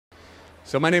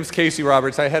So my name is Casey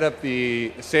Roberts. I head up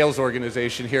the sales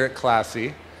organization here at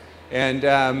Classy. And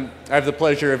I have the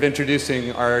pleasure of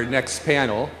introducing our next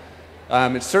panel.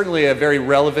 It's certainly a very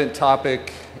relevant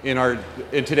topic in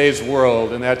today's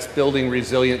world, and that's building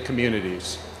resilient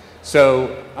communities.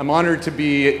 So I'm honored to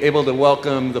be able to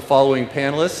welcome the following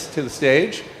panelists to the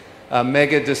stage.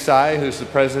 Megha Desai, who's the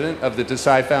president of the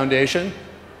Desai Foundation.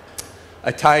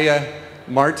 Ataya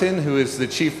Martin, who is the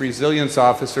Chief Resilience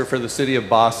Officer for the City of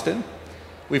Boston.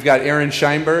 We've got Aaron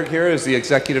Scheinberg here as the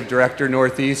Executive Director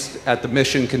Northeast at the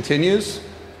Mission Continues.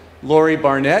 Lori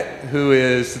Barnett, who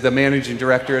is the Managing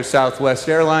Director of Southwest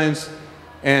Airlines.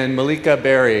 And Malika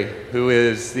Berry, who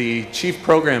is the Chief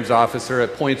Programs Officer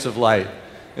at Points of Light.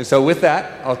 And so with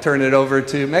that, I'll turn it over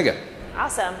to Megha.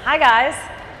 Awesome. Hi, guys.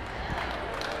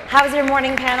 How's your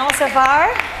morning panel so far?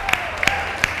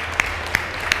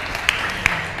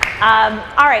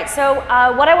 All right, so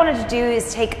what I wanted to do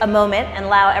is take a moment and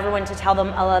allow everyone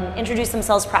to introduce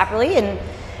themselves properly and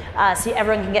so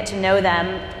everyone can get to know them.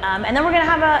 And then we're going to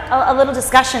have a little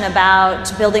discussion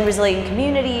about building resilient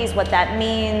communities, what that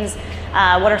means,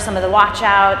 what are some of the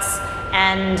watch-outs,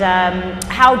 and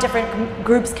how different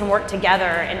groups can work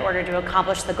together in order to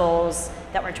accomplish the goals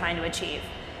that we're trying to achieve.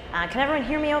 Can everyone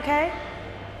hear me okay?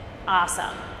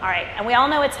 Awesome. All right, and we all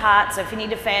know it's hot, so if you need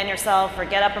to fan yourself or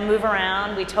get up or move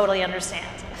around, we totally understand.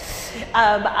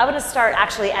 I'm going to start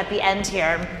actually at the end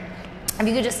here. If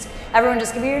you could everyone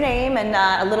just give me your name and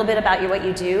a little bit about what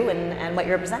you do and what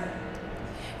you represent.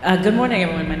 Good morning,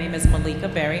 everyone. My name is Malika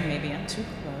Berry. Maybe I'm too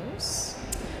close.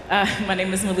 My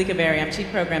name is Malika Berry. I'm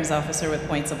Chief Programs Officer with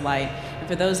Points of Light. And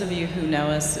for those of you who know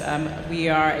us, we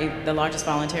are the largest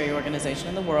voluntary organization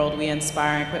in the world. We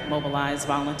inspire and equip mobilize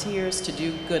volunteers to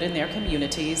do good in their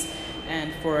communities.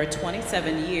 And for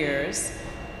 27 years,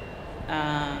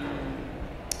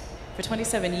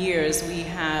 we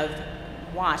have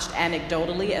watched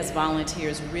anecdotally as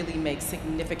volunteers really make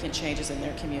significant changes in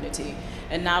their community,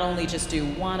 and not only just do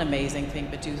one amazing thing,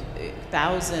 but do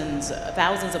thousands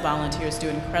of volunteers do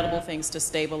incredible things to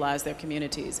stabilize their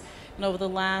communities. And over the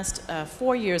last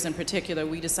 4 years in particular,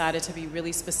 we decided to be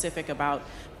really specific about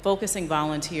focusing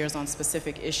volunteers on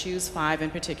specific issues, 5 in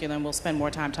particular, and we'll spend more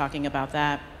time talking about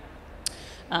that.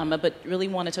 But really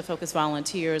wanted to focus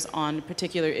volunteers on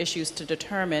particular issues to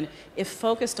determine if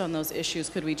focused on those issues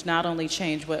could we not only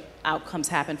change what outcomes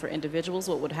happen for individuals,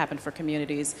 what would happen for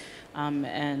communities,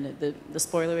 and the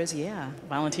spoiler is, yeah,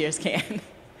 volunteers can.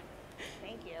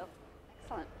 Thank you.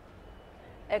 Excellent.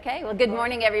 Okay, well, good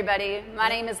morning, everybody. My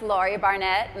name is Lori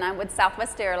Barnett, and I'm with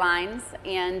Southwest Airlines,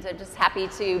 and I'm just happy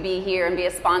to be here and be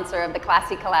a sponsor of the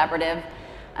Classy Collaborative.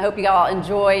 I hope you all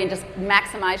enjoy and just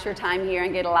maximize your time here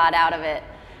and get a lot out of it.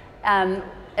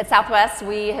 At Southwest,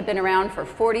 we have been around for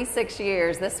 46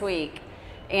 years this week,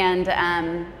 and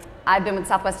I've been with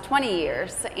Southwest 20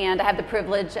 years, and I have the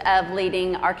privilege of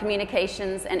leading our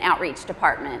communications and outreach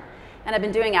department. And I've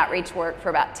been doing outreach work for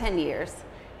about 10 years.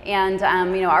 And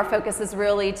our focus is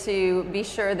really to be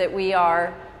sure that we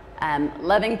are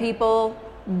loving people,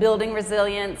 building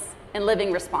resilience, and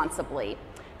living responsibly.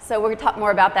 So we're going to talk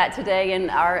more about that today in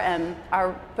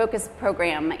our focus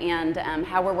program and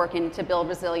how we're working to build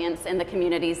resilience in the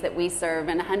communities that we serve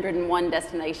in 101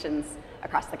 destinations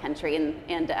across the country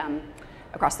and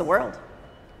across the world.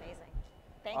 Amazing.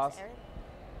 Thanks, Awesome. Aaron.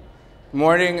 Good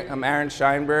morning, I'm Aaron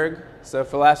Scheinberg. So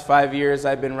for the last 5 years,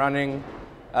 I've been running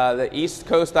the East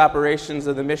Coast operations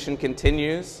of the Mission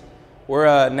Continues. We're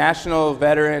a national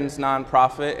veterans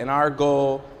nonprofit, and our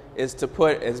goal is to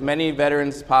put as many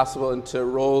veterans as possible into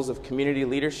roles of community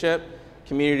leadership,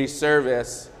 community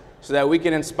service, so that we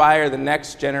can inspire the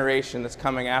next generation that's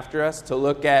coming after us to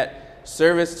look at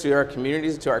service to our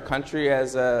communities, to our country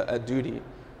as a duty.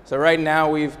 So right now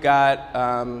we've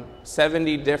got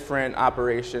 70 different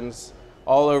operations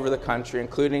all over the country,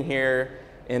 including here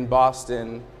in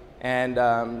Boston.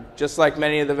 And just like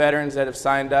many of the veterans that have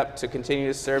signed up to continue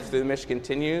to serve through the Mission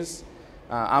Continues,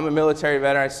 I'm a military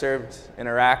veteran. I served in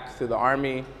Iraq through the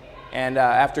Army, and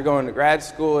after going to grad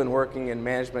school and working in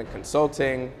management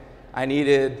consulting, I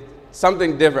needed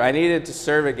something different. I needed to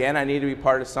serve again. I needed to be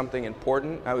part of something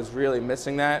important. I was really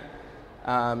missing that,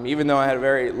 even though I had a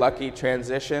very lucky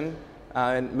transition.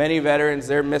 And many veterans,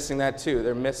 they're missing that too.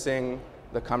 They're missing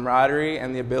the camaraderie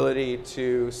and the ability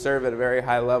to serve at a very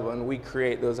high level, and we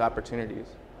create those opportunities.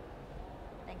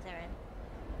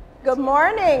 Good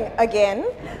morning again.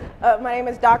 My name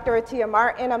is Dr. Ataya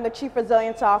Martin. I'm the Chief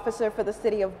Resilience Officer for the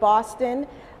City of Boston.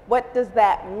 What does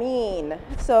that mean?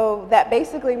 So that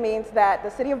basically means that the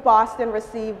City of Boston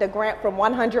received a grant from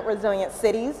 100 Resilient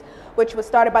Cities, which was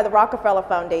started by the Rockefeller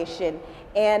Foundation.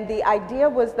 And the idea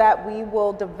was that we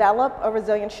will develop a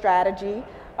resilience strategy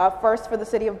first for the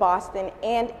city of Boston,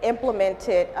 and implement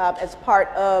it as part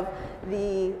of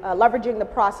the leveraging the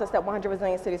process that 100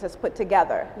 Resilient Cities has put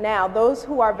together. Now, those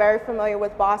who are very familiar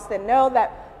with Boston know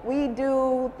that we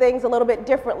do things a little bit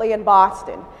differently in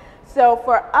Boston. So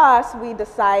for us, we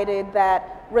decided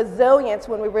that resilience,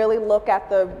 when we really look at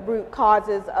the root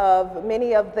causes of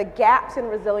many of the gaps in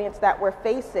resilience that we're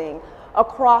facing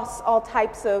across all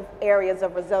types of areas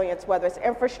of resilience, whether it's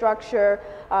infrastructure,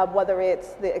 whether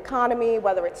it's the economy,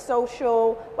 whether it's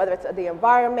social, whether it's the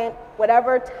environment,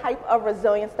 whatever type of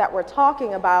resilience that we're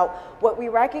talking about, what we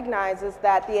recognize is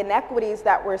that the inequities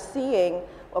that we're seeing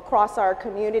across our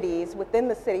communities within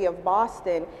the city of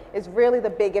Boston is really the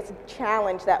biggest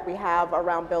challenge that we have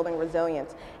around building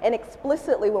resilience. And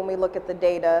explicitly, when we look at the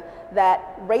data,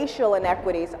 that racial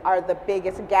inequities are the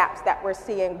biggest gaps that we're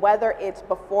seeing, whether it's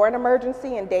before an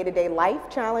emergency and day-to-day life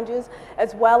challenges,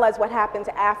 as well as what happens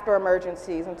after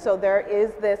emergencies. And so there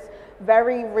is this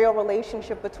very real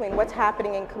relationship between what's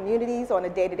happening in communities on a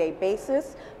day-to-day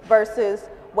basis versus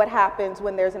what happens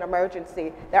when there's an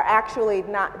emergency. They're actually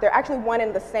one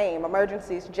and the same.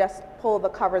 Emergencies just pull the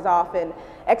covers off and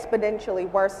exponentially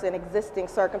worsen existing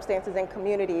circumstances in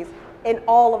communities in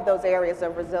all of those areas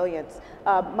of resilience.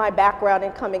 My background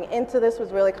in coming into this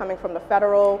was really coming from the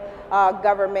federal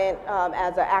government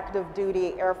as an active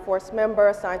duty Air Force member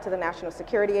assigned to the National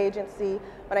Security Agency.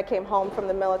 When I came home from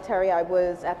the military, I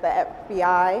was at the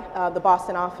FBI, the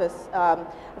Boston office. I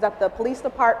was at the police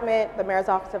department, the Mayor's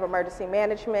Office of Emergency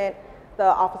Management, the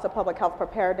Office of Public Health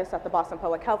Preparedness at the Boston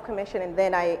Public Health Commission, and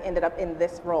then I ended up in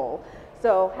this role.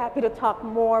 So happy to talk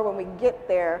more when we get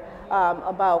there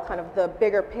about kind of the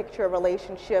bigger picture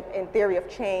relationship and theory of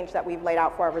change that we've laid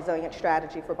out for our resilient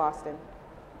strategy for Boston.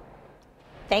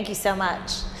 Thank you so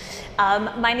much.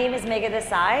 My name is Megha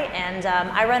Desai, and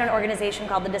I run an organization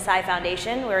called the Desai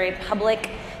Foundation. We're a public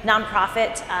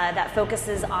nonprofit that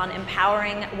focuses on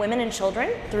empowering women and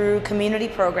children through community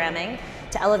programming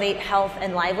to elevate health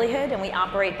and livelihood, and we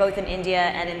operate both in India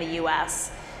and in the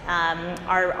US.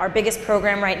 Our biggest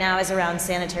program right now is around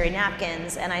sanitary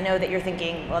napkins, and I know that you're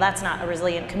thinking, well, that's not a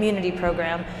resilient community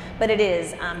program, but it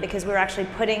is, because we're actually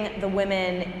putting the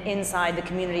women inside the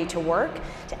community to work,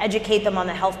 to educate them on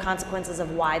the health consequences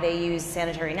of why they use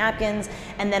sanitary napkins,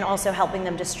 and then also helping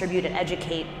them distribute and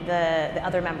educate the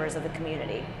other members of the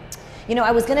community. You know,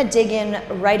 I was going to dig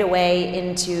in right away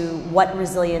into what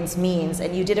resilience means,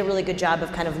 and you did a really good job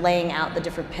of kind of laying out the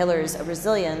different pillars of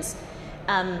resilience.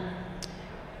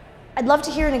 I'd love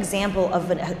to hear an example of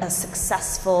a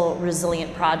successful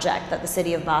resilient project that the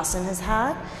city of Boston has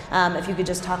had. If you could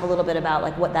just talk a little bit about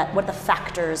like what the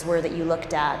factors were that you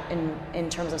looked at in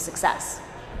terms of success.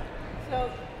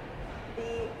 So,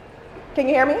 can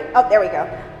you hear me? Oh, there we go.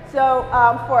 So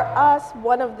for us,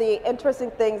 one of the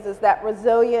interesting things is that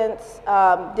resilience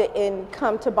didn't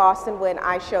come to Boston when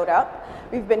I showed up.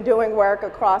 We've been doing work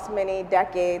across many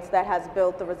decades that has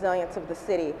built the resilience of the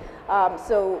city.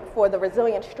 So for the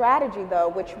resilient strategy, though,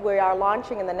 which we are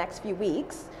launching in the next few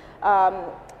weeks,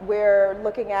 we're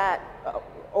looking at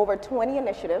over 20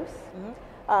 initiatives.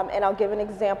 Mm-hmm. And I'll give an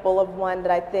example of one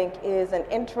that I think is an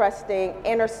interesting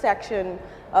intersection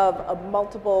of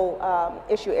multiple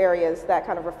issue areas that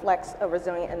kind of reflects a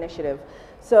resilient initiative.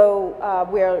 So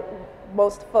where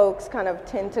most folks kind of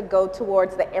tend to go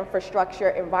towards the infrastructure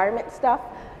environment stuff.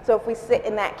 So if we sit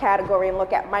in that category and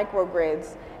look at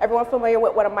microgrids, everyone familiar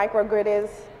with what a microgrid is?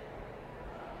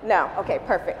 No? Okay,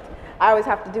 perfect. I always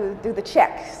have to do the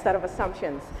check instead of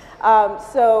assumptions.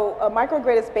 So a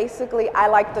microgrid is basically, I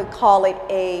like to call it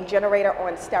a generator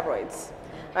on steroids.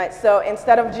 Right, so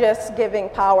instead of just giving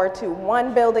power to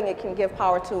one building, it can give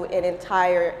power to an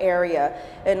entire area.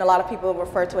 And a lot of people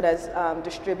refer to it as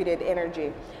distributed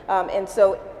energy. And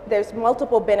so there's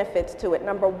multiple benefits to it.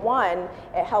 Number one,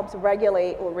 it helps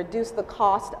regulate or reduce the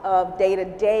cost of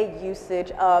day-to-day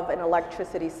usage of an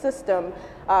electricity system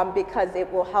because it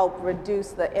will help reduce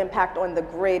the impact on the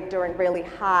grid during really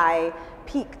high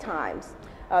peak times.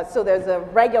 So there's a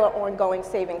regular ongoing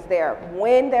savings there.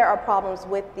 When there are problems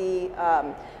with the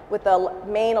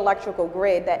main electrical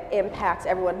grid that impacts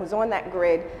everyone who's on that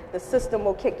grid, the system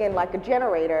will kick in like a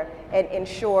generator and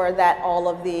ensure that all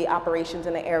of the operations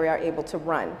in the area are able to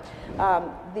run.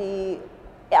 The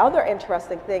other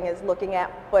interesting thing is looking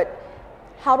at, but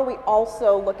how do we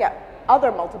also look at other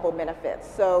multiple benefits?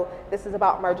 So this is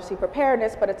about emergency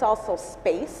preparedness, but it's also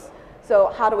space.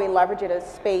 So how do we leverage it as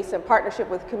space and partnership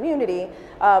with community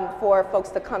for folks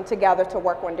to come together to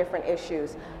work on different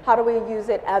issues? How do we use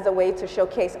it as a way to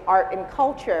showcase art and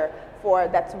culture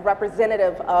that's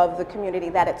representative of the community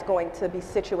that it's going to be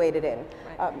situated in?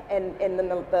 Right. And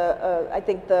then I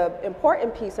think the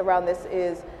important piece around this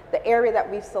is The area that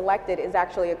we've selected is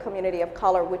actually a community of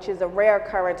color, which is a rare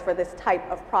occurrence for this type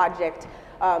of project.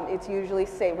 It's usually,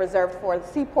 say, reserved for the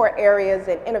seaport areas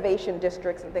and innovation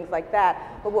districts and things like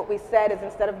that. But what we said is,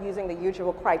 instead of using the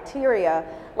usual criteria,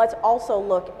 let's also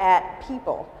look at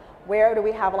people. Where do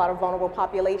we have a lot of vulnerable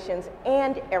populations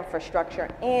and infrastructure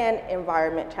and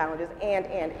environment challenges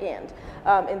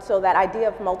and so that idea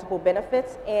of multiple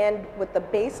benefits, and with the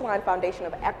baseline foundation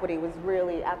of equity, was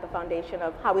really at the foundation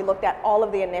of how we looked at all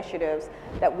of the initiatives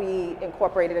that we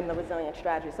incorporated in the resilience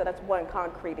strategy. So that's one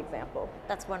concrete example.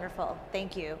 That's wonderful.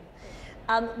 Thank you.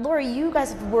 Lori, you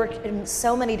guys have worked in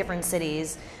so many different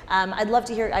cities. I'd love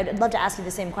to ask you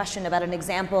the same question about an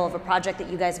example of a project that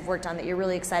you guys have worked on that you're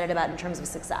really excited about in terms of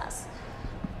success.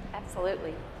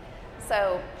 Absolutely.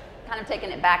 So, kind of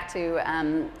taking it back to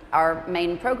our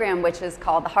main program, which is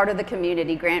called the Heart of the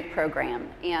Community Grant Program.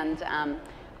 And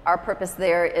our purpose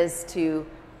there is to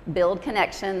build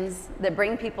connections that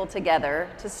bring people together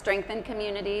to strengthen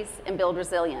communities and build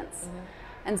resilience. Mm-hmm.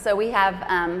 And so we have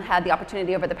had the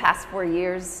opportunity over the past 4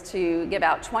 years to give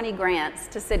out 20 grants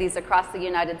to cities across the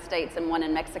United States and one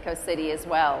in Mexico City as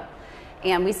well.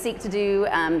 And we seek to do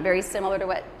very similar to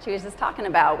what she was just talking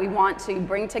about. We want to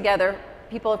bring together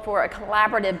people for a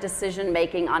collaborative decision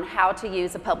making on how to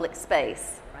use a public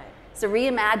space. Right. So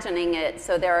reimagining it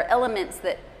so there are elements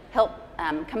that help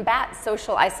combat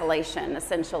social isolation,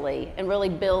 essentially, and really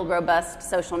build robust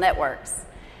social networks.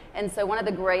 And so one of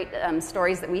the great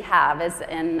stories that we have is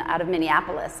out of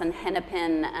Minneapolis and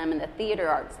Hennepin in the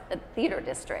theater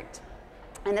district.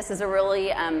 And this is a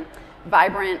really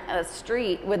vibrant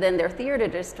street within their theater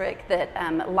district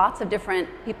that lots of different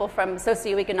people from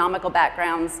socioeconomical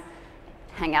backgrounds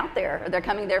hang out there. They're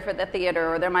coming there for the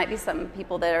theater, or there might be some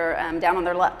people that are down on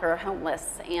their luck or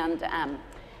homeless. And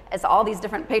as all these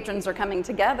different patrons are coming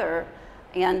together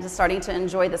and starting to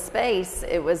enjoy the space,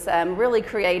 it was really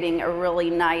creating a really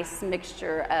nice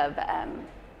mixture of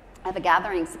a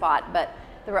gathering spot. But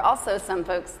there were also some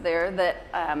folks there that,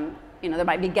 there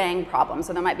might be gang problems,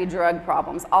 or there might be drug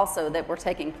problems also that were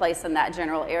taking place in that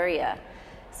general area.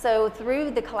 So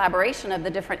through the collaboration of the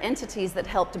different entities that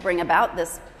helped to bring about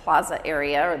this plaza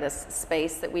area, or this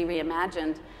space that we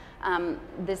reimagined,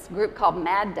 this group called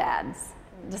Mad Dads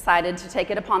decided to take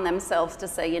it upon themselves to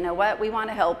say, you know what, we want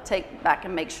to help take back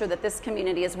and make sure that this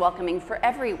community is welcoming for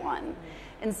everyone.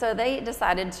 And so they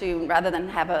decided to, rather than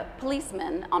have a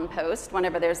policeman on post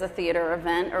whenever there's a theater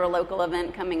event or a local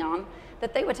event coming on,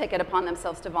 that they would take it upon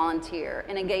themselves to volunteer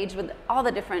and engage with all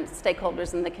the different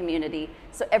stakeholders in the community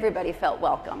so everybody felt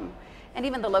welcome. And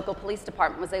even the local police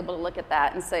department was able to look at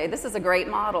that and say, this is a great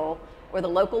model where the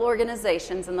local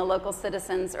organizations and the local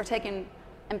citizens are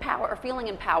feeling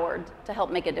empowered to help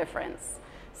make a difference.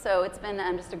 So it's been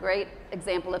just a great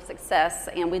example of success,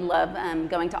 and we love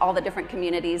going to all the different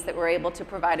communities that we're able to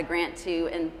provide a grant to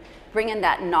and bringing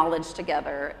that knowledge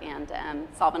together and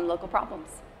solving local problems.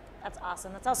 That's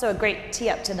awesome. That's also a great tee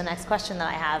up to the next question that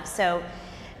I have. So,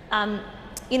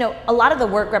 a lot of the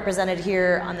work represented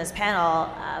here on this panel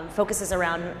focuses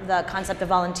around the concept of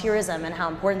volunteerism and how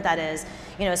important that is,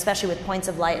 especially with Points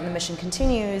of Light and the Mission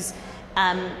Continues.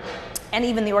 And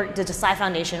even the Desai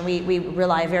Foundation, we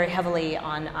rely very heavily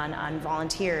on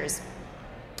volunteers.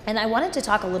 And I wanted to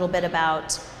talk a little bit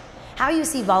about how you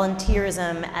see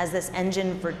volunteerism as this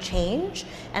engine for change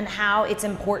and how it's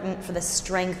important for the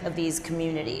strength of these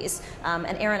communities.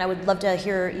 And Aaron, I would love to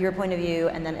hear your point of view,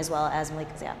 and then as well as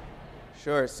Malika.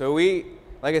 Sure. So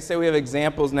like I said, we have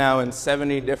examples now in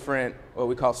 70 different, what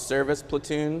we call service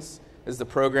platoons. This is the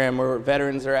program where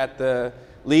veterans are at the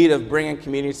lead of bringing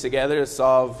communities together to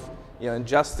solve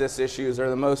injustice issues or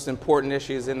the most important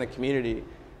issues in the community.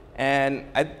 And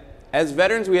as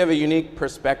veterans, we have a unique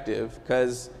perspective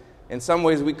because in some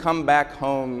ways we come back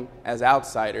home as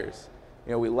outsiders.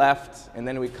 We left and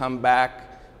then we come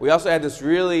back. We also had this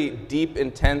really deep,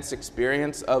 intense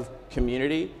experience of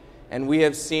community, and we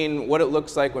have seen what it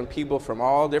looks like when people from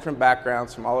all different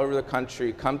backgrounds, from all over the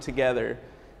country, come together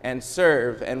and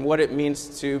serve, and what it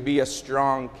means to be a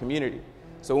strong community.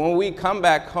 So when we come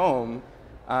back home,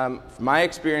 my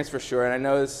experience for sure, and I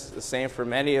know it's the same for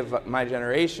many of my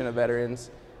generation of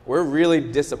veterans, we're really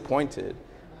disappointed.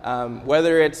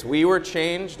 Whether it's we were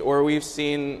changed or we've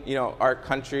seen our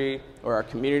country or our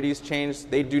communities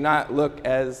changed, they do not look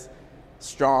as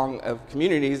strong of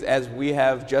communities as we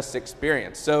have just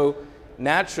experienced. So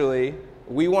naturally,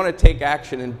 we want to take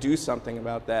action and do something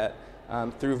about that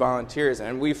through volunteerism.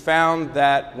 And we found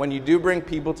that when you do bring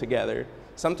people together,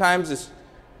 sometimes it's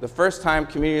the first time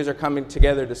communities are coming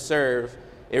together to serve,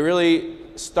 it really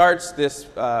starts this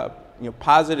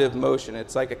positive motion.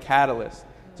 It's like a catalyst.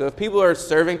 So if people are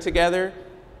serving together,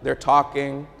 they're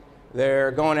talking,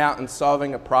 They're going out and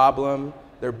solving a problem.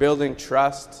 They're building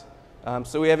trust.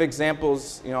 So we have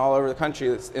examples, all over the country.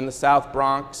 It's in the South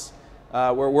Bronx.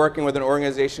 We're working with an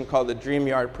organization called the Dream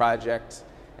Yard Project.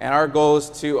 And our goal is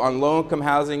to, on low-income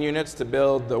housing units, to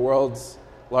build the world's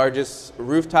largest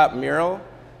rooftop mural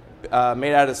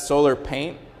made out of solar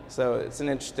paint. So it's an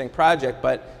interesting project.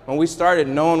 But when we started,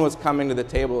 no one was coming to the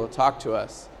table to talk to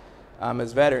us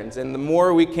as veterans. And the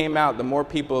more we came out, the more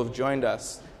people have joined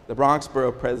us. The Bronx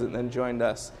Borough president then joined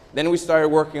us. Then we started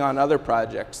working on other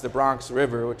projects, the Bronx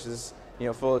River, which is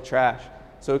full of trash.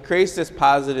 So it creates this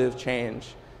positive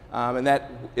change. And that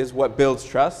is what builds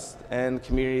trust, and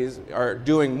communities are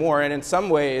doing more. And in some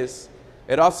ways,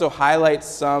 it also highlights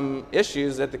some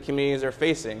issues that the communities are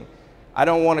facing. I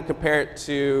don't want to compare it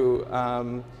to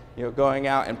going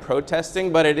out and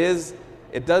protesting, but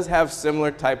it does have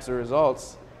similar types of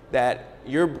results that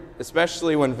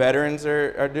especially when veterans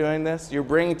are doing this, you're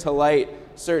bringing to light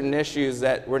certain issues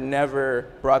that were never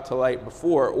brought to light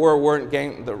before or weren't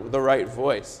getting the right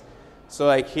voice. So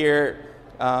like here,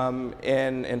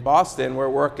 in Boston, we're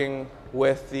working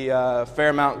with the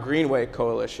Fairmount Greenway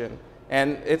Coalition,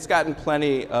 and it's gotten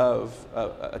plenty of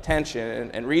attention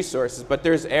and resources, but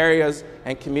there's areas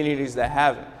and communities that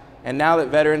haven't. And now that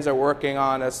veterans are working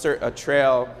on a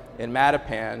trail in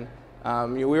Mattapan,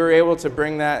 we were able to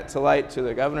bring that to light to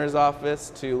the governor's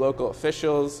office, to local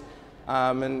officials,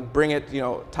 and bring it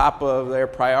top of their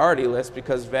priority list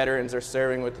because veterans are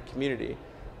serving with the community.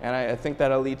 And I think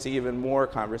that'll lead to even more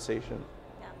conversation.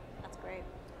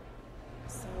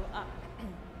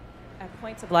 At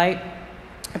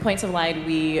Points of Light,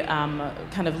 we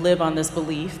kind of live on this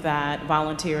belief that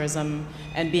volunteerism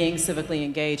and being civically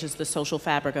engaged is the social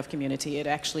fabric of community. It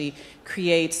actually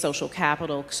creates social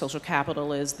capital. Social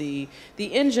capital is the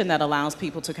engine that allows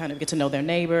people to kind of get to know their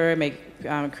neighbor,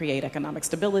 create economic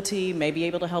stability, may be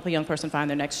able to help a young person find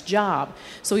their next job.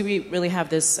 So we really have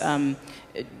this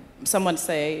someone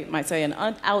might say an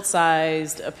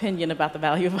outsized opinion about the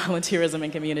value of volunteerism in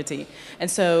community. And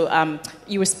so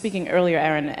you were speaking earlier,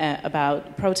 Aaron,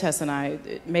 about protests, and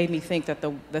it made me think that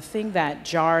the thing that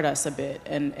jarred us a bit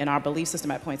in our belief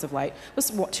system at Points of Light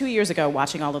was 2 years ago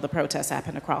watching all of the protests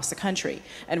happen across the country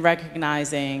and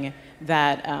recognizing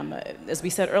that, as we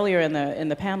said earlier in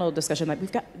the panel discussion, that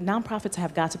nonprofits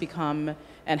have got to become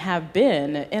and have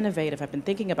been innovative, have been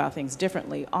thinking about things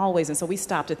differently always. And so we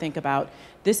stopped to think about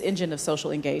this engine of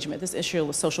social engagement, this issue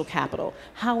of social capital.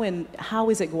 How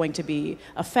is it going to be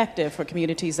effective for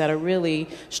communities that are really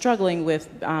struggling with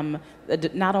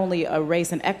not only a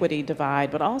race and equity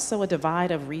divide, but also a divide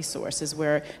of resources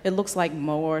where it looks like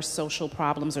more social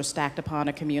problems are stacked upon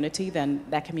a community than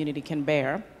that community can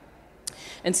bear.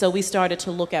 And so we started to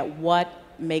look at what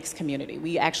makes community.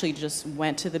 We actually just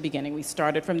went to the beginning. We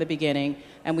started from the beginning,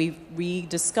 and we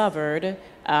rediscovered,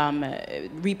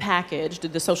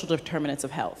 repackaged the social determinants of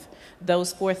health.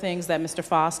 Those 4 things that Mr.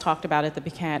 Foss talked about at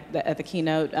the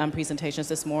keynote presentations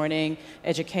this morning: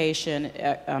 education,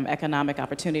 economic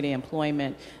opportunity,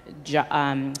 employment,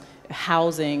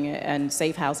 housing, and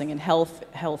safe housing, and health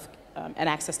and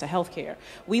access to health care.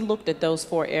 We looked at those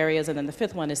 4 areas, and then the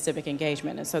 5th one is civic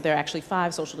engagement. And so there are actually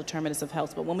 5 social determinants of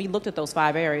health. But when we looked at those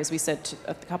 5 areas, we said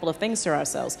a couple of things to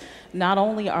ourselves. Not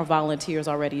only are volunteers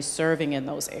already serving in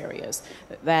those areas,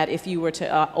 that if you were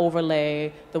to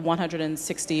overlay the more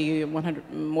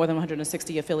than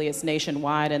 160 affiliates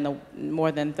nationwide and the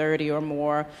more than 30 or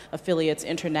more affiliates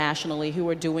internationally who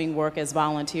are doing work as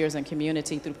volunteers and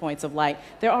community through Points of Light,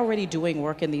 they're already doing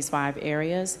work in these 5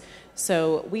 areas.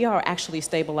 So we are actually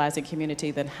stabilizing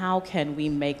community. Then how can we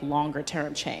make longer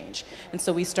term change? And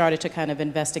so we started to kind of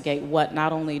investigate what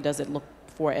not only does it look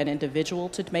for an individual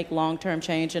to make long-term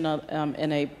change in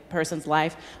a person's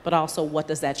life, but also what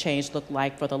does that change look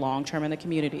like for the long term in the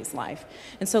community's life.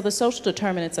 And so the social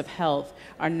determinants of health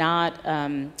are not,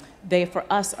 they for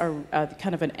us are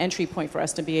kind of an entry point for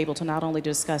us to be able to not only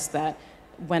discuss that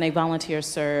when a volunteer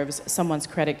serves, someone's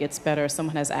credit gets better,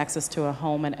 someone has access to a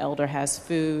home, an elder has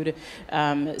food,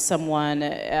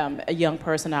 a young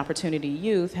person, opportunity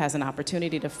youth, has an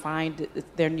opportunity to find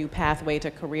their new pathway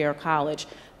to career or college.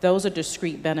 Those are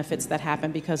discrete benefits that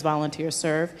happen because volunteers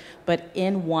serve. But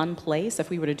in one place,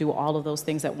 if we were to do all of those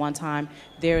things at one time,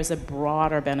 there is a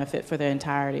broader benefit for the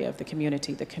entirety of the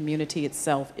community. The community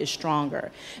itself is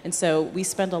stronger. And so we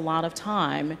spend a lot of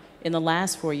time in the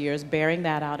last 4 years bearing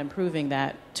that out and proving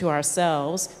that to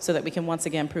ourselves so that we can once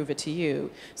again prove it to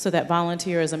you, so that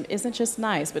volunteerism isn't just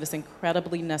nice, but it's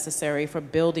incredibly necessary for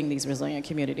building these resilient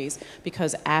communities.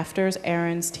 Because after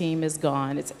Aaron's team is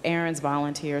gone, it's Aaron's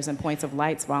volunteers and Points of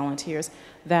Light's volunteers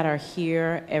that are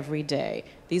here every day.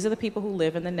 These are the people who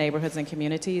live in the neighborhoods and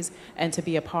communities, and to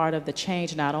be a part of the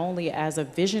change, not only as a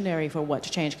visionary for what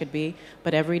change could be,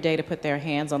 but every day to put their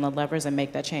hands on the levers and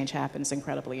make that change happen is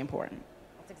incredibly important.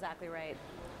 That's exactly right.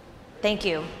 Thank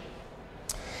you.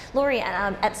 Lori,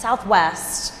 at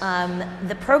Southwest,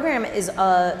 the program is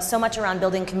so much around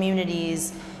building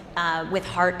communities with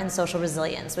heart and social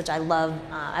resilience, which I love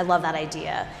that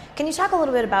idea. Can you talk a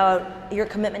little bit about your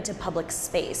commitment to public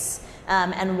space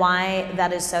and why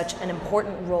that is such an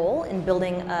important role in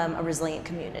building a resilient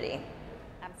community?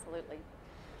 Absolutely.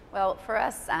 Well, for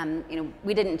us,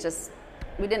 we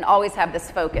didn't always have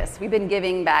this focus. We've been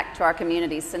giving back to our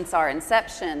communities since our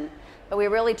inception, but we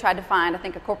really tried to find, I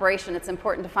think a corporation, it's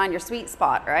important to find your sweet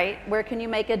spot, right? Where can you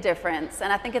make a difference?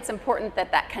 And I think it's important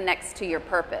that that connects to your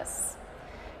purpose.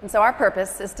 And so our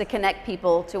purpose is to connect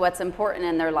people to what's important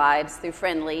in their lives through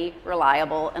friendly,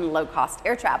 reliable, and low-cost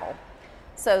air travel.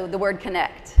 So the word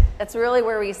connect, that's really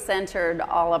where we centered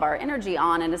all of our energy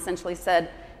on and essentially said,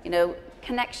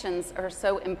 connections are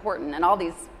so important. And all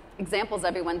these examples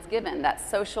everyone's given, that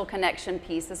social connection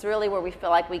piece is really where we feel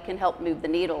like we can help move the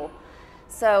needle.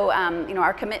 So,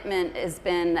 our commitment has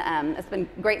been, it's been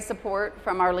great support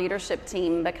from our leadership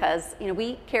team because,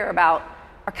 we care about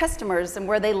our customers and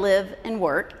where they live and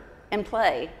work and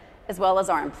play, as well as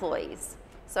our employees.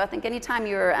 So I think anytime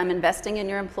you're investing in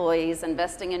your employees,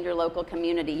 investing in your local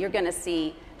community, you're going to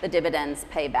see the dividends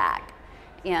pay back.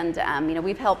 And,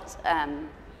 we've helped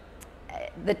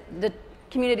the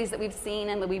communities that we've seen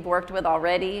and that we've worked with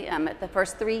already at the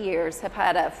first 3 years have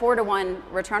had a 4-to-1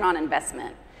 return on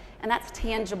investment. And that's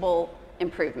tangible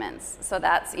improvements. So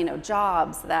that's,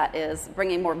 jobs, that is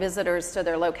bringing more visitors to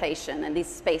their location and these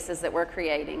spaces that we're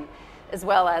creating, as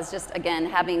well as just, again,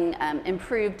 having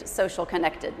improved social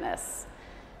connectedness.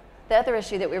 The other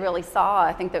issue that we really saw,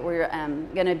 I think that we're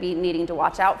going to be needing to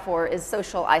watch out for is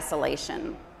social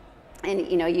isolation.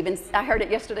 And, I heard it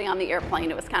yesterday on the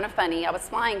airplane. It was kind of funny. I was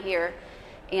flying here,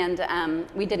 and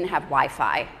we didn't have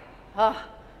Wi-Fi.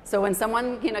 So when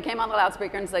someone, came on the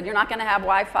loudspeaker and said, "You're not going to have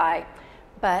Wi-Fi,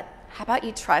 but how about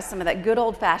you try some of that good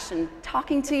old-fashioned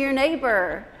talking to your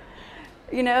neighbor?"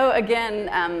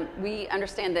 Again, we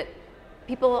understand that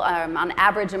people, on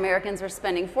average, Americans are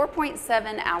spending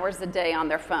 4.7 hours a day on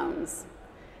their phones.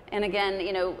 And again,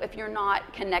 if you're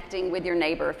not connecting with your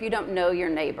neighbor, if you don't know your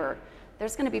neighbor,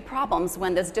 there's going to be problems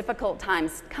when those difficult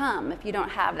times come if you don't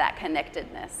have that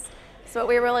connectedness. So what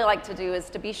we really like to do is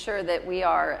to be sure that we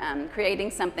are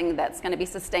creating something that's going to be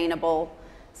sustainable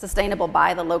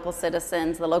by the local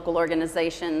citizens, the local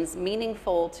organizations,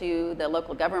 meaningful to the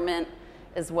local government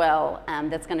as well,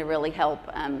 that's going to really help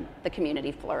the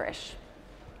community flourish.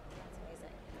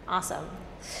 That's amazing.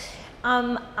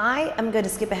 Awesome. I am going to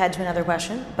skip ahead to another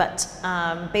question, but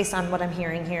based on what I'm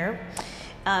hearing here,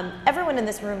 everyone in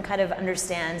this room kind of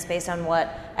understands, based on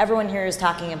what everyone here is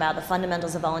talking about, the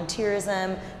fundamentals of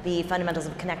volunteerism, the fundamentals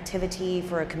of connectivity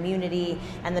for a community,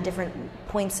 and the different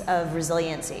points of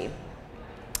resiliency.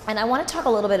 And I want to talk a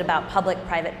little bit about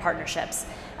public-private partnerships.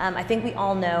 I think we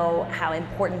all know how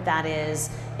important that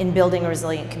is in building a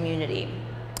resilient community.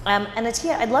 And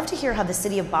Atiya, I'd love to hear how the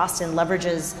city of Boston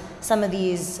leverages some of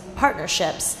these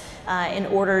partnerships in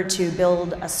order to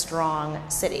build a strong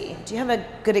city. Do you have a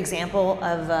good example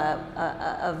of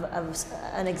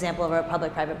an example of a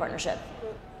public-private partnership?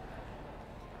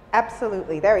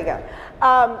 Absolutely, there we go.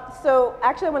 So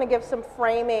actually I want to give some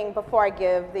framing before I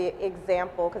give the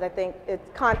example, because I think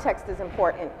context is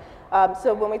important.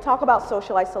 So when we talk about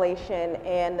social isolation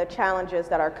and the challenges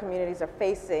that our communities are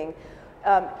facing,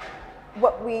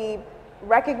 what we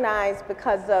recognize,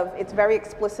 because of it's very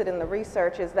explicit in the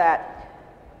research, is that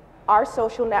our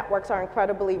social networks are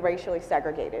incredibly racially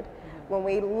segregated. When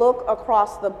we look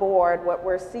across the board, what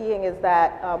we're seeing is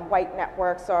that white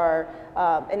networks are,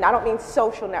 and I don't mean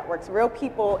social networks, real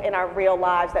people in our real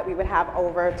lives that we would have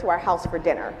over to our house for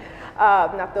dinner,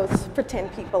 not those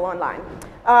pretend people online.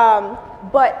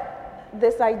 But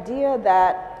this idea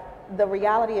that the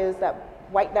reality is that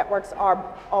white networks are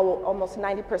almost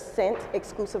 90%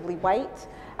 exclusively white.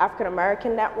 African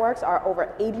American networks are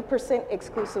over 80%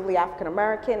 exclusively African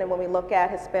American, and when we look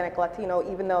at Hispanic, Latino,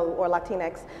 or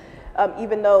Latinx,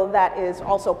 even though that is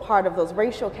also part of those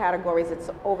racial categories, it's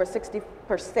over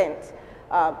 60%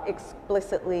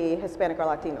 explicitly Hispanic or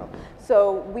Latino.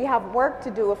 So we have work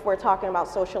to do if we're talking about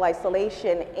social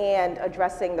isolation and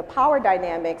addressing the power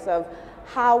dynamics of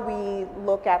how we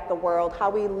look at the world, how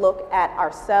we look at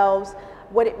ourselves,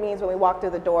 what it means when we walk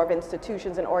through the door of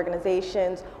institutions and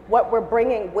organizations, what we're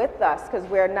bringing with us, because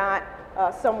we're not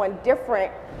someone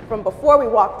different from before we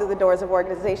walk through the doors of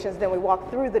organizations than we walk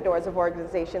through the doors of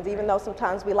organizations, even though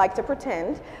sometimes we like to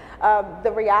pretend.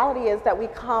 The reality is that we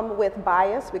come with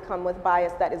bias. We come with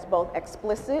bias that is both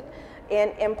explicit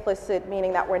and implicit,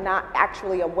 meaning that we're not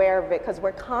actually aware of it because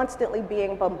we're constantly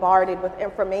being bombarded with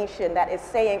information that is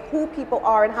saying who people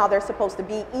are and how they're supposed to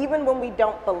be, even when we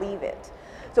don't believe it.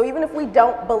 So even if we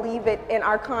don't believe it in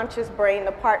our conscious brain,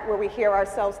 the part where we hear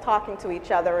ourselves talking to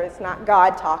each other, it's not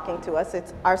God talking to us,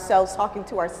 it's ourselves talking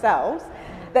to ourselves,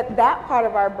 that part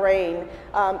of our brain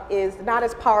is not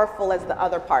as powerful as the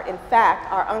other part. In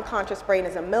fact, our unconscious brain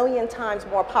is 1,000,000 times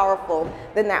more powerful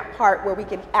than that part where we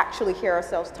can actually hear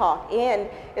ourselves talk. And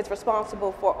it's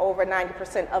responsible for over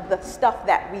 90% of the stuff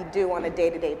that we do on a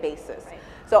day-to-day basis.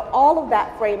 So all of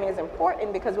that framing is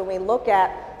important because when we look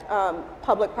at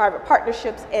public-private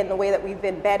partnerships and the way that we've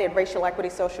embedded racial equity,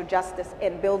 social justice,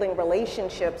 and building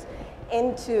relationships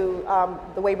into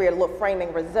the way we're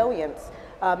framing resilience,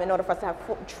 in order for us to have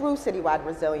true citywide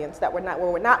resilience, that where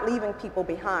we're not leaving people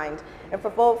behind. And for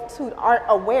folks who aren't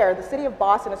aware, the city of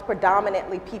Boston is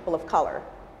predominantly people of color.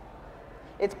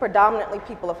 It's predominantly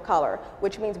people of color,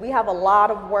 which means we have a lot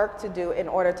of work to do in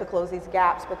order to close these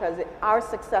gaps because our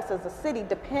success as a city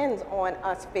depends on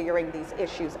us figuring these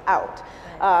issues out.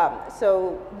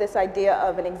 So this idea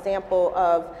of an example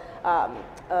of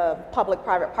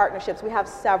public-private partnerships, we have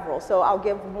several. So I'll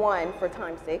give one for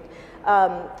time's sake.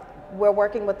 We're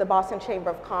working with the Boston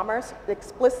Chamber of Commerce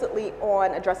explicitly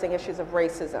on addressing issues of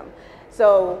racism.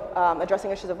 So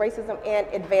addressing issues of racism and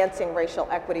advancing racial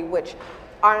equity, which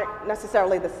aren't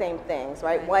necessarily the same things,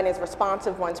 right? One is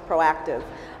responsive, one's proactive.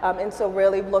 And so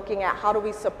really looking at how do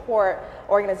we support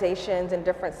organizations in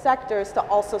different sectors to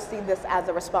also see this as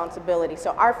a responsibility. So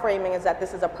our framing is that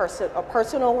this is a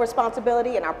personal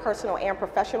responsibility in our personal and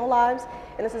professional lives,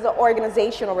 and this is an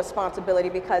organizational responsibility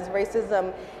because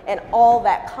racism and all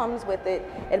that comes with it,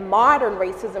 and modern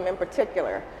racism in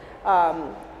particular,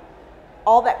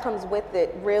 all that comes with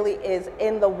it really is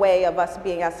in the way of us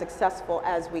being as successful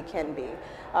as we can be.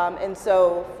 And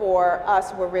so for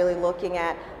us, we're really looking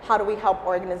at how do we help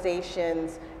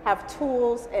organizations have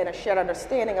tools and a shared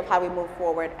understanding of how we move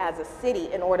forward as a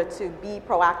city in order to be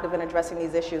proactive in addressing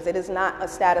these issues. It is not a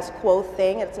status quo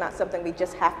thing. It's not something we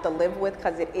just have to live with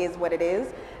because it is what it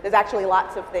is. There's actually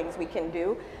lots of things we can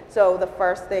do. So the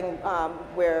first thing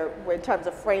we're in terms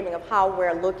of framing of how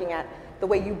we're looking at the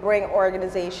way you bring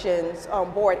organizations on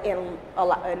board and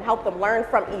help them learn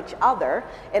from each other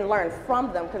and learn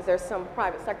from them, because there's some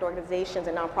private sector organizations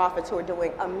and nonprofits who are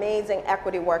doing amazing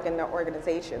equity work in their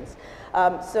organizations.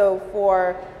 So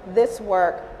for this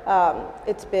work,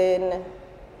 it's been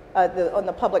on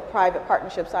the public-private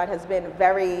partnership side has been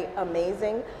very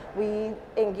amazing. We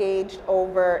engaged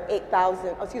over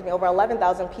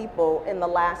 11,000 people in the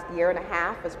last year and a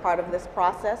half as part of this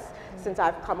process since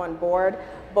I've come on board,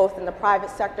 both in the private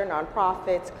sector,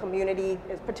 nonprofits, community,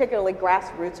 particularly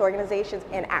grassroots organizations,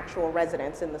 and actual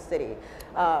residents in the city.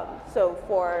 So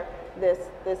for this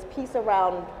piece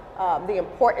around the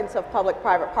importance of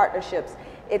public-private partnerships,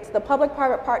 it's the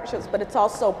public-private partnerships, but it's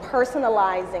also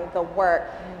personalizing the work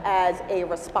as a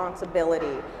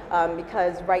responsibility,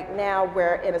 because right now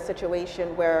we're in a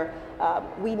situation where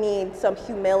we need some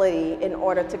humility in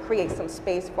order to create some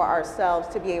space for ourselves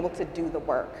to be able to do the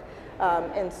work.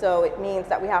 And so it means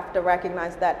that we have to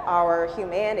recognize that our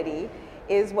humanity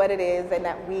is what it is, and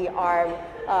that we are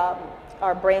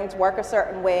our brains work a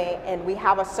certain way, and we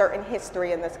have a certain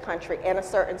history in this country and a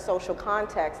certain social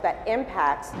context that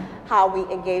impacts how we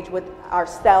engage with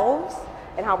ourselves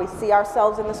and how we see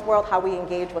ourselves in this world, how we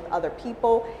engage with other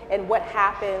people, and what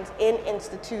happens in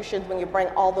institutions when you bring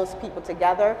all those people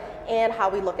together, and how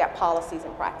we look at policies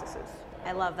and practices.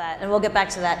 I love that, and we'll get back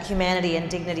to that humanity and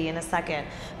dignity in a second.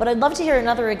 But I'd love to hear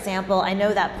another example. I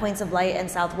know that Points of Light and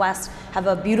Southwest have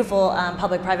a beautiful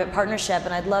public-private partnership,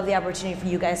 and I'd love the opportunity for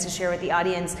you guys to share with the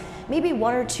audience maybe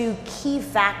one or two key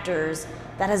factors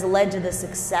that has led to the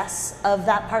success of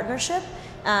that partnership,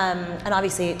 and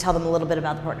obviously tell them a little bit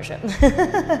about the partnership.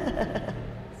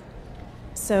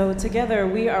 So together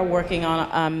we are working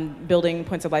on building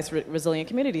Points of Light's resilient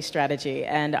community strategy,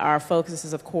 and our focus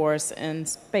is of course in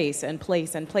space and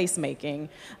place and placemaking,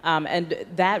 and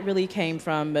that really came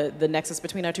from the nexus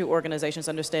between our two organizations,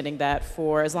 understanding that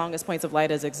for as long as Points of Light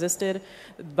has existed,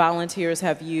 volunteers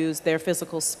have used their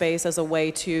physical space as a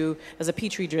way to, as a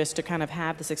petri dish, to kind of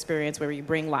have this experience where you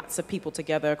bring lots of people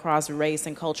together across race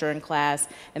and culture and class,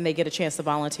 and they get a chance to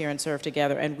volunteer and serve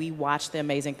together, and we watch the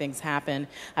amazing things happen.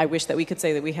 I wish that we could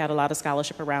say that we had a lot of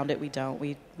scholarship around it. We don't.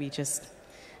 We just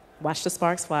watch the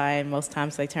sparks fly, and most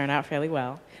times they turn out fairly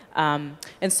well. And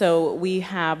so we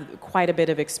have quite a bit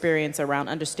of experience around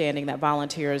understanding that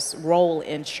volunteers' role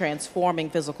in transforming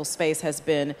physical space has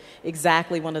been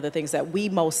exactly one of the things that we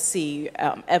most see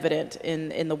evident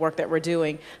in the work that we're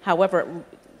doing. However,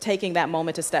 taking that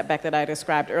moment to step back that I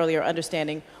described earlier,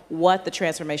 understanding what the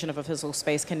transformation of a physical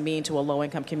space can mean to a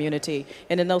low-income community.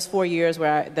 And in those 4 years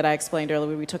that I explained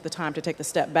earlier, we took the time to take the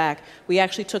step back, we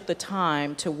actually took the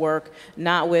time to work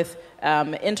not with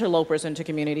interlopers into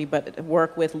community, but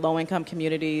work with low-income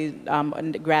community,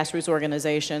 grassroots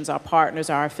organizations, our partners,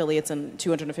 our affiliates in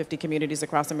 250 communities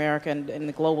across America and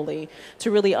globally,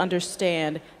 to really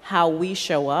understand how we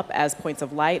show up as points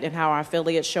of light and how our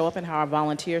affiliates show up and how our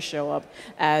volunteers show up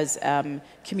as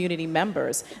community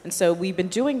members. And so we've been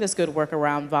doing this good work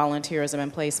around volunteerism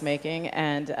and placemaking,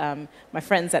 and my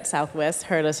friends at Southwest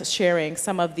heard us sharing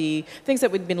some of the things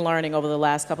that we've been learning over the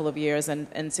last couple of years,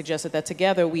 and suggested that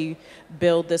together we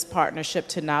build this partnership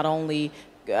to not only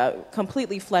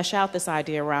completely flesh out this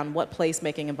idea around what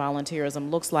placemaking and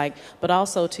volunteerism looks like, but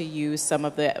also to use some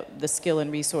of the skill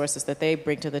and resources that they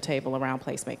bring to the table around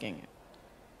placemaking.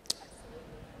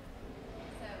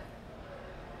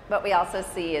 What we also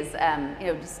see is,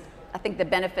 just I think the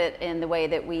benefit in the way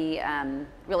that we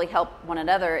really help one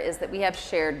another is that we have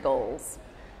shared goals.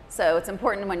 So it's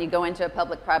important when you go into a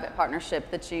public-private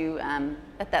partnership that you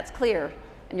that's clear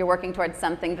and you're working towards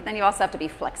something, but then you also have to be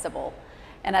flexible.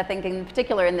 And I think in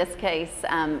particular in this case,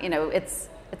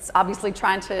 it's obviously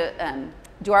trying to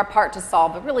do our part to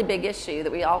solve a really big issue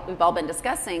that we've all been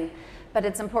discussing, but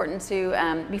it's important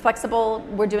to be flexible.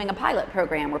 We're doing a pilot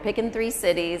program. We're picking 3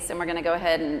 cities, and we're going to go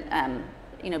ahead and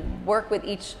work with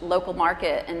each local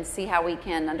market and see how we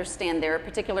can understand their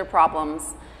particular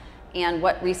problems and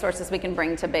what resources we can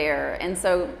bring to bear. And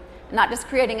so not just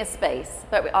creating a space,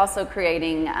 but also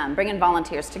creating, bringing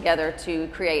volunteers together to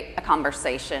create a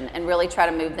conversation and really try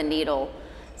to move the needle.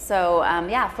 So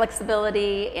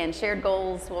flexibility and shared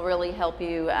goals will really help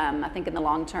you, I think, in the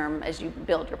long term as you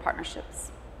build your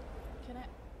partnerships.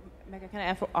 Mega, can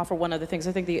I offer one other thing?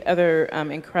 I think the other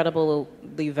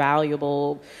incredibly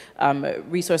valuable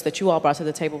resource that you all brought to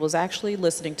the table was actually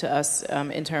listening to us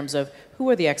in terms of who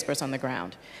are the experts on the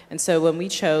ground. And so when we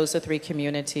chose the 3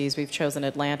 communities, we've chosen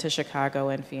Atlanta, Chicago,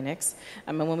 and Phoenix.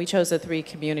 And when we chose the 3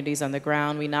 communities on the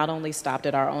ground, we not only stopped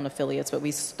at our own affiliates, but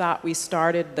we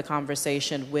started the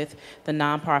conversation with the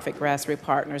nonprofit grassroots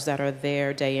partners that are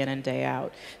there day in and day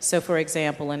out. So for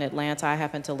example, in Atlanta, I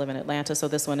happen to live in Atlanta, so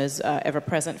this one is ever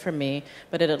present for me.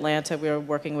 But in Atlanta, we're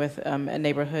working with a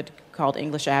neighborhood called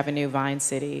English Avenue, Vine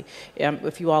City.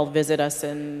 If you all visit us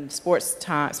in sports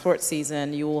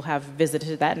season, you will have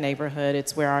visited that neighborhood.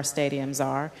 It's where our stadiums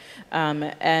are.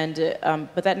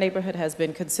 But that neighborhood has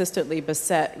been consistently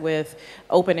beset with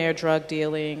open-air drug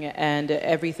dealing and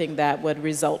everything that would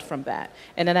result from that.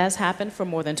 And it has happened for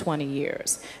more than 20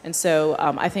 years. And so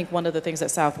I think one of the things that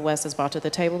Southwest has brought to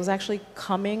the table is actually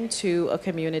coming to a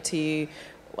community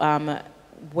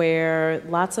where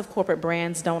lots of corporate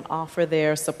brands don't offer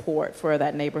their support for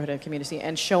that neighborhood and community,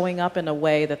 and showing up in a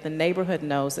way that the neighborhood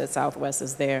knows that Southwest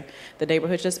is there. The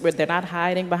neighborhood they're not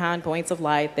hiding behind points of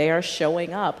light, they are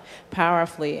showing up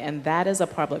powerfully, and that is a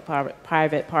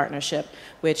public-private partnership,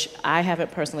 which I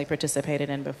haven't personally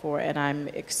participated in before, and I'm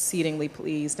exceedingly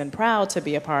pleased and proud to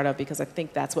be a part of, because I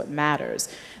think that's what matters.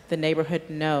 The neighborhood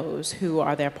knows who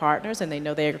are their partners, and they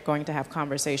know they're going to have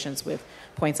conversations with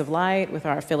Points of Light, with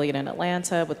our affiliate in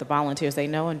Atlanta, with the volunteers they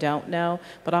know and don't know,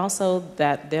 but also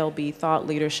that there'll be thought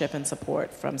leadership and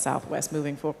support from Southwest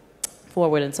moving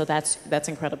forward, and so that's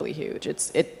incredibly huge.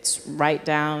 It's right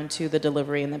down to the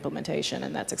delivery and the implementation,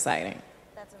 and that's exciting.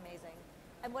 That's amazing,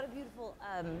 and what a beautiful.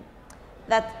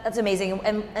 That's amazing,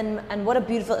 and what a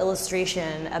beautiful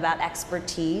illustration about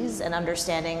expertise and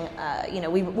understanding.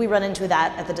 We run into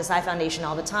that at the Desai Foundation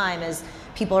all the time, as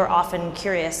people are often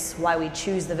curious why we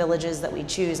choose the villages that we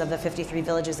choose, of the 53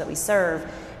 villages that we serve,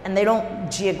 and they don't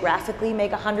geographically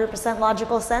make 100%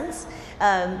 logical sense,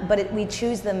 but we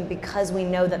choose them because we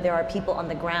know that there are people on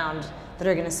the ground that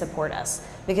are going to support us.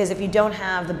 Because if you don't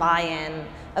have the buy-in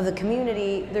of the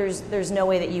community, there's no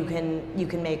way that you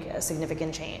can make a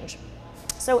significant change.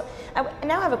 So I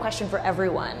now have a question for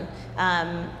everyone.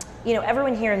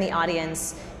 Everyone here in the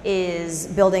audience is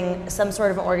building some sort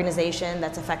of an organization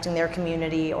that's affecting their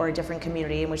community or a different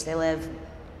community in which they live,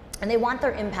 and they want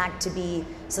their impact to be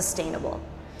sustainable.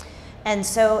 And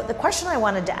so the question I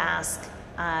wanted to ask,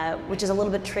 which is a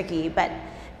little bit tricky, but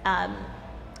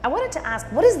I wanted to ask,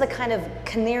 what is the kind of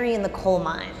canary in the coal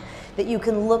mine that you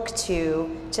can look to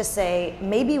say,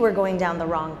 maybe we're going down the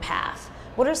wrong path,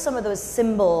 what are some of those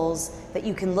symbols that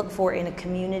you can look for in a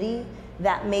community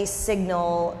that may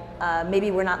signal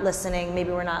maybe we're not listening,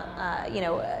 maybe we're not,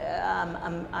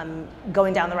 I'm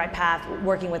going down the right path,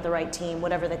 working with the right team,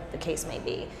 whatever the case may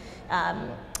be.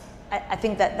 I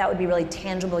think that would be really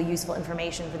tangible, useful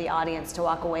information for the audience to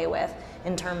walk away with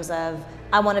in terms of,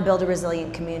 I want to build a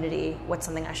resilient community, what's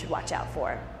something I should watch out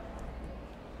for?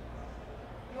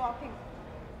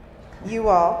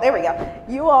 There we go.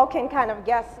 You all can kind of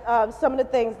guess some of the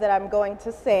things that I'm going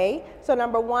to say. So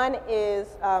number one is,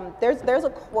 there's a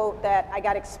quote that I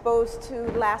got exposed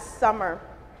to last summer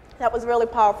that was really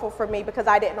powerful for me because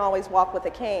I didn't always walk with a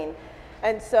cane.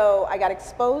 And so I got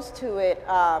exposed to it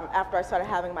after I started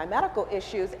having my medical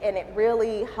issues, and it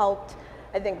really helped,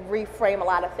 I think, reframe a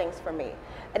lot of things for me.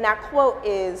 And that quote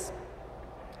is,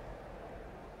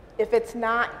 if it's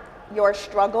not your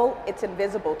struggle, it's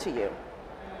invisible to you.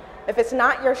 If it's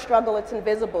not your struggle, it's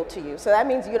invisible to you. So that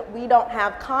means we don't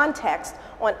have context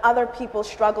on other people's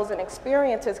struggles and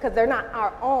experiences because they're not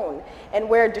our own. And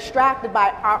we're distracted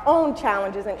by our own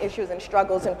challenges and issues and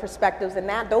struggles and perspectives, and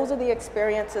those are the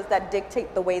experiences that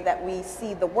dictate the way that we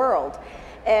see the world.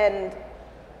 And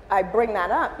I bring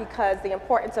that up because the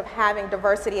importance of having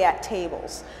diversity at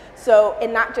tables. So,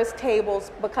 and not just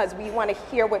tables because we want to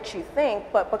hear what you think,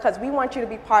 but because we want you to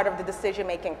be part of the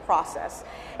decision-making process.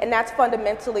 And that's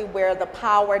fundamentally where the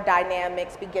power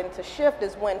dynamics begin to shift,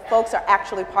 is when folks are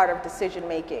actually part of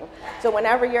decision-making. So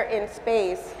whenever you're in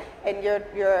space and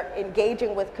you're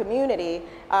engaging with community,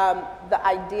 the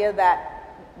idea that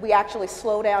we actually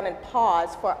slow down and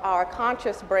pause for our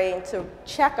conscious brain to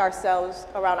check ourselves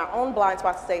around our own blind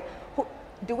spots to say,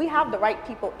 do we have the right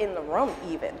people in the room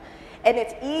even? And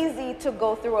it's easy to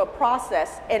go through a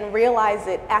process and realize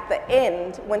it at the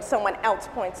end when someone else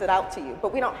points it out to you,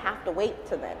 but we don't have to wait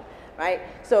till then, right?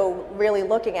 So really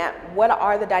looking at what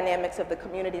are the dynamics of the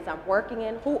communities I'm working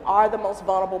in, who are the most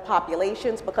vulnerable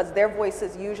populations, because their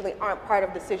voices usually aren't part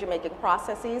of decision-making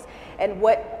processes, and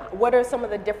what are some of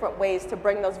the different ways to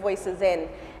bring those voices in,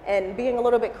 and being a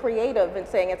little bit creative and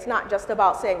saying it's not just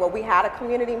about saying, well, we had a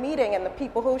community meeting and the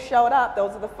people who showed up,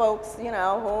 those are the folks,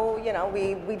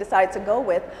 who, we decided to go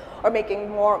with, or making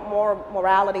more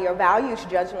morality or values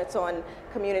judgments on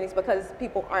communities because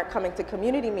people aren't coming to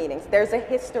community meetings. There's a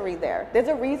history there. There's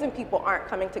a reason people aren't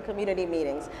coming to community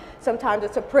meetings. Sometimes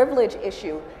it's a privilege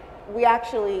issue. We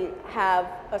actually have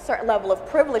a certain level of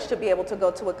privilege to be able to go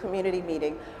to a community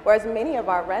meeting, whereas many of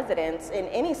our residents in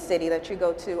any city that you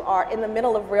go to are in the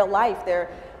middle of real life. They're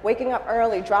waking up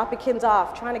early, dropping kids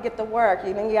off, trying to get to work.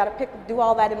 You got to do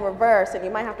all that in reverse, and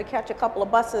you might have to catch a couple of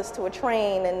buses to a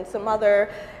train and some other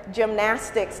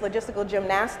gymnastics, logistical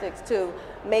gymnastics to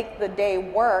make the day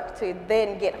work to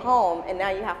then get home, and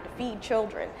now you have to feed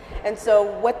children. And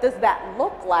so what does that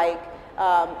look like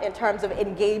in terms of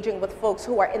engaging with folks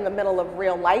who are in the middle of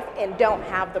real life and don't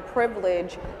have the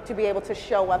privilege to be able to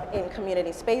show up in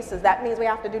community spaces? That means we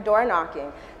have to do door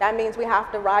knocking. That means we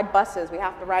have to ride buses, we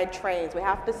have to ride trains, we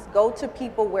have to go to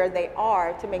people where they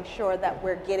are to make sure that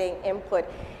we're getting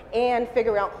input and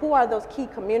figure out who are those key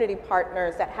community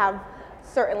partners that have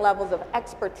certain levels of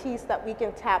expertise that we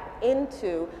can tap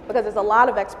into, because there's a lot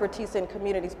of expertise in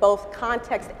communities, both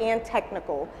context and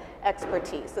technical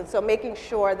expertise. And so making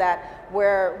sure that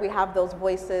where we have those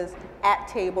voices at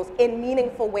tables in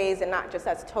meaningful ways and not just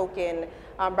as token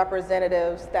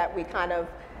representatives that we kind of,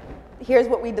 here's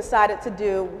what we decided to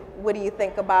do, what do you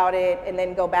think about it, and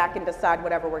then go back and decide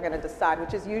whatever we're going to decide,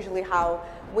 which is usually how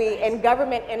we in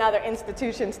government and other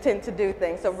institutions tend to do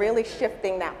things. So really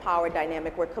shifting that power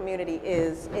dynamic where community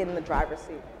is in the driver's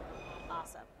seat.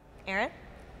 Awesome. Aaron?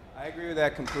 I agree with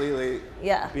that completely.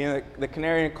 Yeah. Being the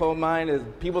canary in the coal mine is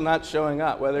people not showing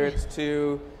up, whether it's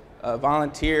to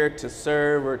volunteer, to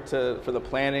serve, or for the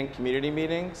planning community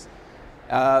meetings.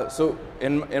 So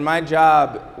in my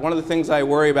job, one of the things I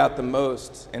worry about the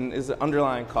most, and is the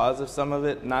underlying cause of some of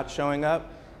it not showing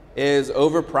up, is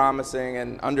over-promising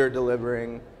and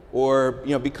under-delivering, or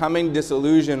becoming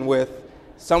disillusioned with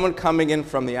someone coming in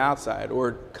from the outside,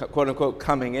 or quote-unquote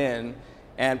coming in,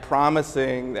 and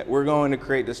promising that we're going to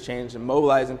create this change and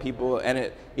mobilizing people, and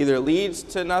it either leads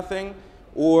to nothing,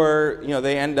 or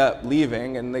they end up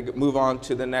leaving and they move on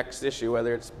to the next issue,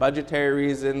 whether it's budgetary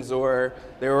reasons or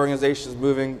their organization's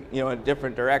moving in a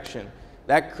different direction.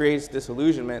 That creates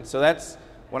disillusionment. So that's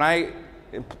when I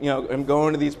am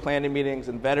going to these planning meetings,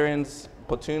 and veterans,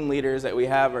 platoon leaders that we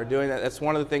have are doing that. That's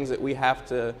one of the things that we have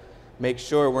to make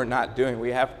sure we're not doing.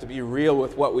 We have to be real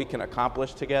with what we can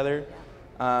accomplish together,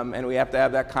 and we have to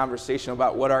have that conversation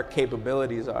about what our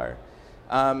capabilities are.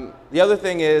 The other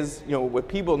thing is, with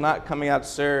people not coming out to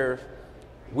serve,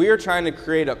 we are trying to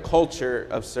create a culture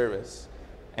of service.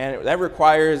 And that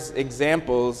requires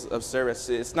examples of service.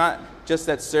 It's not just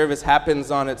that service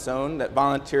happens on its own, that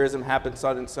volunteerism happens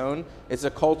on its own. It's a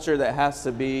culture that has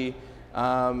to be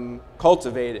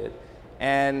cultivated.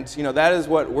 And that is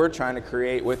what we're trying to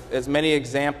create, with as many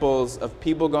examples of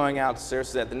people going out to serve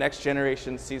so that the next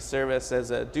generation sees service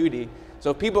as a duty.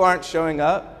 So if people aren't showing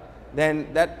up,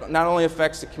 then that not only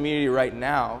affects the community right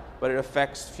now, but it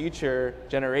affects future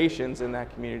generations in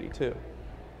that community too.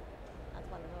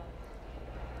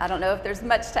 I don't know if there's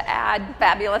much to add,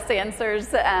 fabulous answers,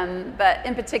 but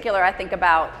in particular I think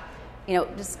about,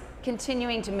 just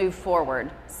continuing to move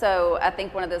forward. So I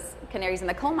think one of the canaries in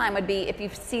the coal mine would be if you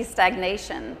see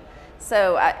stagnation.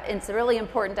 So it's really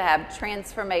important to have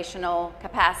transformational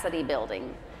capacity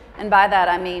building. And by that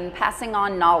I mean passing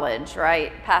on knowledge,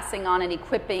 right? Passing on and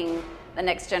equipping the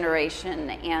next generation.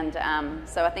 And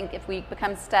so I think if we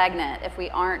become stagnant, if we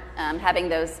aren't having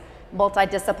those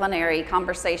multidisciplinary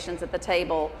conversations at the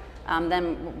table,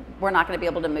 then we're not going to be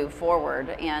able to move forward.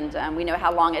 And we know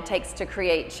how long it takes to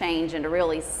create change and to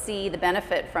really see the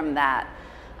benefit from that.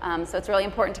 So it's really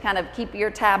important to kind of keep your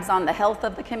tabs on the health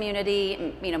of the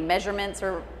community, measurements,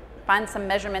 or find some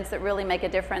measurements that really make a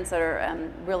difference,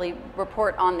 or really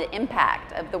report on the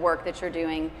impact of the work that you're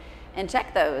doing, and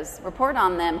check those, report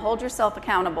on them, hold yourself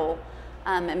accountable,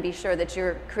 and be sure that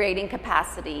you're creating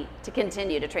capacity to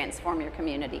continue to transform your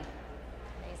community.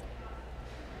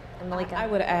 Malika? I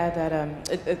would add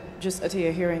that just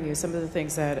Atia, hearing you, some of the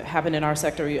things that happened in our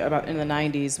sector about in the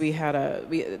 90s, we had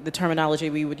the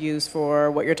terminology we would use for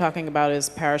what you're talking about is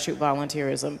parachute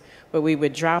volunteerism, where we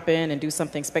would drop in and do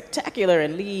something spectacular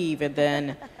and leave, and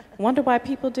then wonder why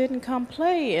people didn't come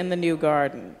play in the new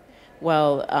garden.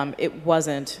 Well, it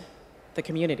wasn't the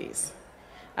communities.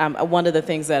 One of the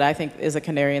things that I think is a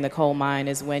canary in the coal mine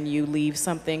is when you leave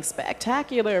something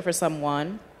spectacular for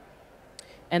someone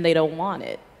and they don't want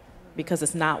it, because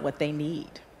it's not what they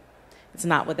need. It's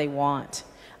not what they want.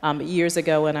 Years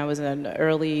ago when I was an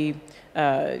early,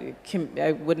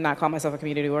 I would not call myself a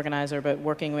community organizer, but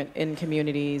working in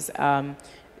communities,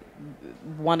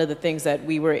 one of the things that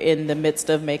we were in the midst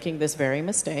of making this very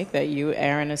mistake that you,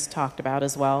 Aaron, has talked about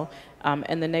as well,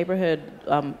 and the neighborhood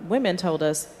women told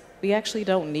us, we actually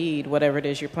don't need whatever it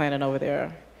is you're planning over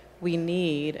there. We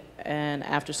need an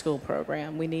after-school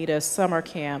program. We need a summer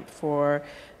camp for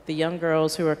the young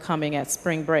girls who are coming at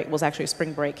spring break. Was actually a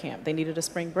spring break camp. They needed a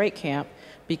spring break camp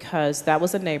because that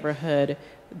was a neighborhood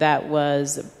that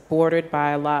was bordered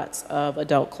by lots of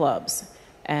adult clubs.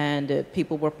 And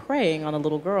people were preying on the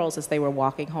little girls as they were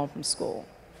walking home from school,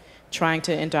 trying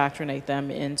to indoctrinate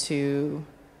them into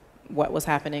what was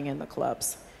happening in the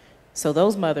clubs. So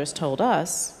those mothers told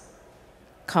us,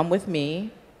 come with me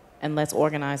and let's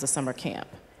organize a summer camp.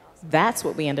 That's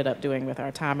what we ended up doing with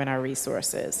our time and our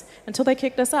resources, until they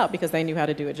kicked us out because they knew how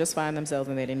to do it just fine themselves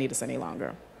and they didn't need us any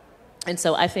longer. And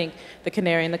so I think the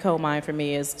canary in the coal mine for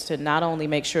me is to not only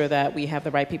make sure that we have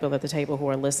the right people at the table who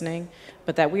are listening,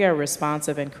 but that we are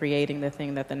responsive in creating the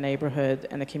thing that the neighborhood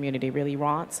and the community really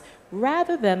wants,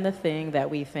 rather than the thing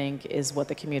that we think is what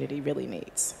the community really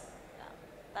needs.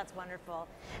 That's wonderful.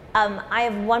 I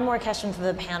have one more question for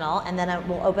the panel, and then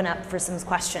we'll open up for some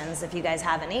questions if you guys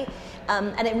have any.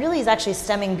 And it really is actually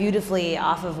stemming beautifully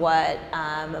off of what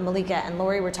Malika and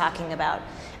Lori were talking about.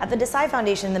 At the Decide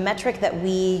Foundation, the metric that we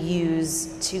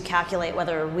use to calculate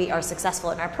whether we are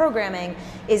successful in our programming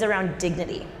is around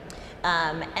dignity.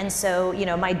 And so,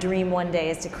 my dream one day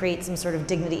is to create some sort of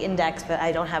dignity index, but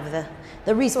I don't have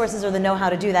the resources or the know-how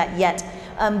to do that yet.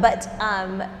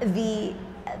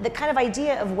 The kind of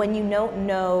idea of when you don't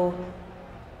know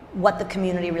what the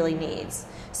community really needs.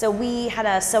 So we had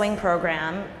a sewing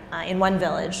program in one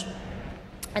village,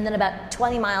 and then about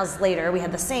 20 miles later, we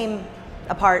had the same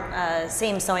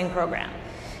sewing program.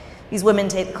 These women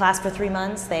take the class for 3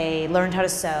 months, they learned how to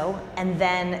sew, and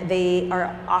then they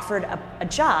are offered a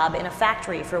job in a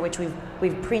factory for which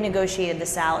we've pre-negotiated the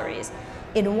salaries.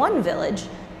 In one village,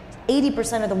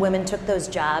 80% of the women took those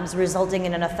jobs, resulting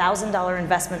in an $1,000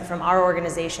 investment from our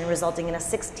organization, resulting in a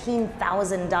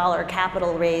 $16,000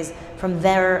 capital raise for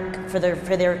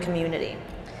their community.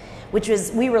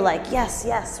 We were like,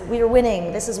 yes, we are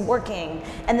winning, this is working.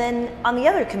 And then on the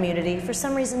other community, for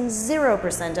some reason,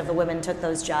 0% of the women took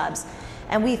those jobs.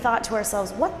 And we thought to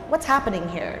ourselves, what's happening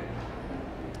here?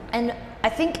 And I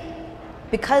think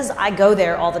because I go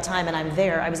there all the time and I'm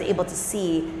there, I was able to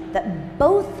see that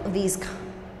both of these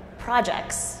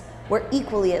projects were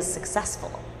equally as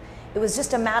successful. It was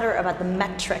just a matter about the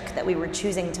metric that we were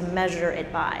choosing to measure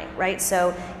it by, right?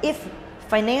 So if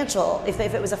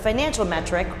it was a financial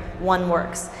metric, one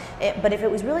works. But if it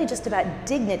was really just about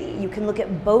dignity, you can look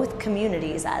at both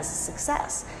communities as a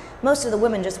success. most of the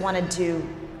women just wanted to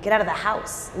get out of the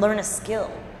house, learn a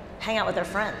skill, hang out with their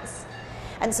friends.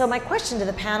 And so my question to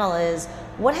the panel is,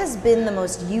 what has been the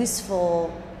most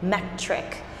useful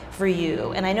metric for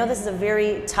you? And I know this is a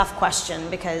very tough question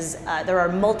because there are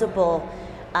multiple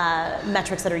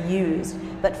metrics that are used,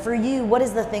 but for you, what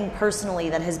is the thing personally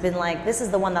that has been like, this is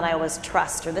the one that I always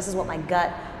trust, or this is what my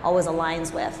gut always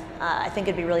aligns with? I think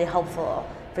it'd be really helpful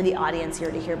for the audience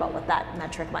here to hear about what that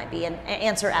metric might be, and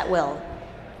answer at will.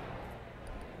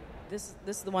 This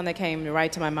is the one that came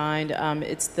right to my mind.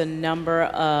 It's the number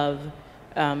of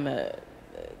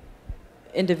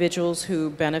individuals who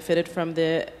benefited from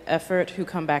the effort who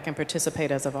come back and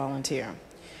participate as a volunteer.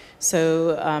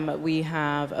 So we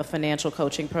have a financial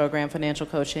coaching program. Financial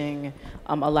coaching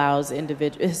allows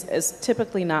individuals, has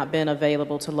typically not been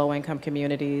available to low-income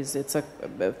communities. It's a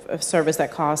service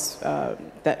that costs, and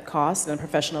a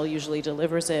professional usually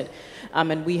delivers it.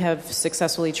 And we have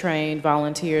successfully trained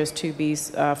volunteers to be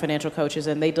financial coaches,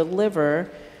 and they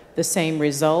deliver the same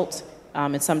result.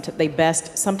 And sometimes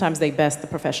they best the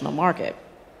professional market.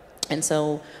 And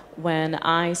so when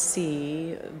I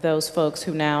see those folks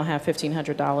who now have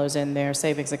 $1,500 in their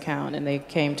savings account, and they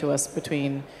came to us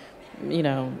between,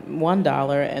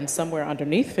 $1 and somewhere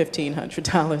underneath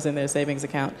 $1,500 in their savings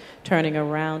account, turning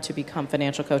around to become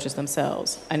financial coaches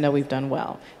themselves, I know we've done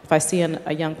well. If I see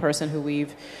a young person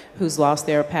who's lost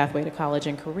their pathway to college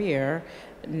and career,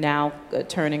 now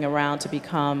turning around to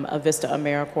become a Vista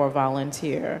AmeriCorps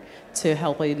volunteer to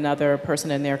help another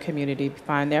person in their community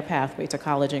find their pathway to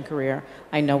college and career,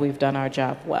 I know we've done our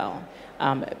job well.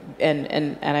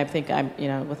 And I think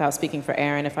without speaking for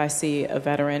Aaron, if I see a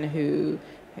veteran who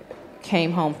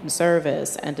came home from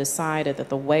service and decided that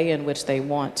the way in which they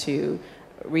want to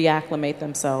reacclimate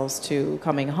themselves to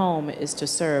coming home is to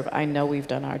serve, I know we've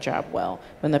done our job well.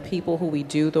 When the people who we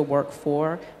do the work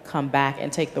for come back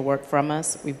and take the work from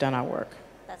us, we've done our work.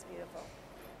 That's beautiful.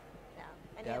 Yeah.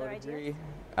 Any I other would ideas?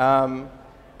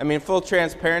 agree. Full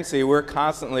transparency, we're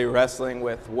constantly wrestling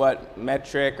with what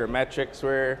metric or metrics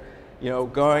we're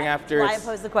going after. Why I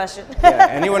posed the question. Yeah,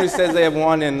 anyone who says they have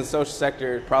one in the social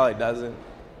sector probably doesn't,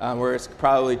 where it's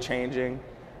probably changing.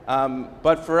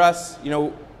 But for us,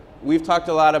 we've talked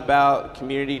a lot about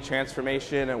community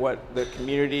transformation and what the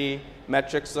community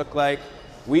metrics look like.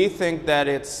 We think that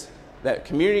that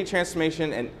community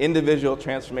transformation and individual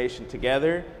transformation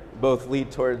together both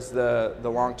lead towards the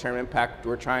long-term impact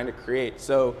we're trying to create.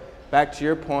 So back to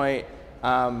your point,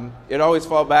 it always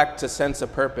falls back to sense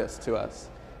of purpose to us.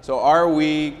 So are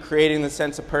we creating the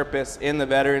sense of purpose in the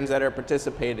veterans that are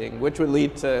participating, which would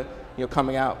lead to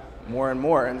coming out more and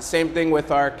more? And the same thing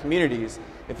with our communities.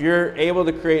 If you're able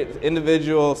to create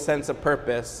individual sense of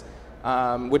purpose,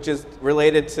 which is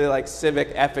related to civic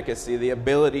efficacy, the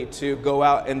ability to go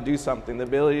out and do something, the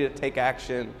ability to take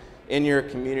action in your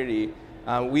community,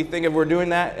 we think if we're doing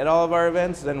that at all of our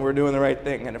events, then we're doing the right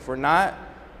thing. And if we're not,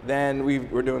 then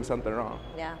we're doing something wrong.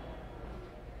 Yeah.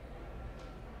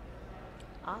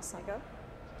 Awesome. Go?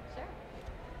 Sure.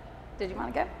 Did you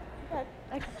want to go? Go ahead.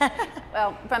 Okay.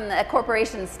 Well, from the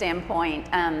corporation standpoint,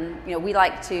 we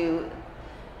like to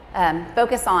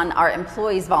focus on our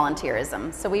employees'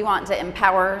 volunteerism. So we want to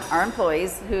empower our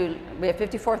employees, we have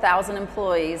 54,000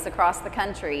 employees across the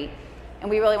country, and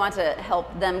we really want to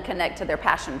help them connect to their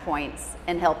passion points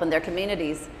and help in their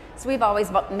communities. So we've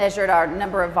always measured our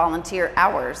number of volunteer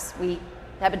hours. We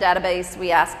have a database,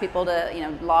 we ask people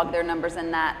to log their numbers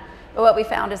in that. But what we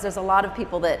found is there's a lot of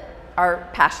people that are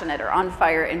passionate or on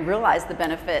fire and realize the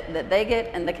benefit that they get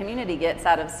and the community gets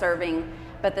out of serving,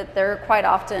 but that they're quite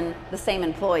often the same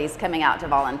employees coming out to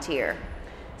volunteer.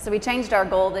 So we changed our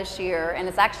goal this year, and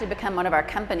it's actually become one of our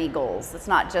company goals. It's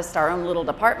not just our own little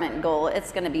department goal.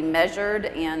 It's going to be measured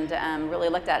and really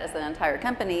looked at as an entire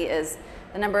company, is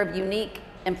the number of unique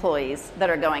employees that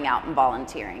are going out and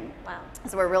volunteering. Wow.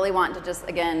 So we're really wanting to just,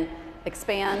 again,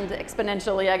 expand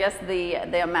exponentially, I guess,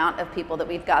 the amount of people that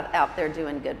we've got out there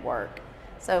doing good work.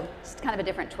 So just kind of a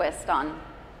different twist on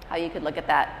how you could look at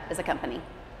that as a company.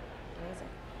 Amazing.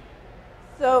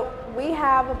 So we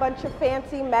have a bunch of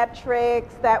fancy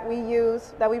metrics that we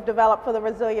use, that we've developed for the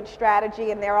resilience strategy,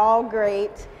 and they're all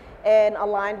great and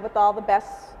aligned with all the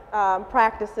best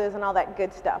practices and all that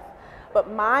good stuff. But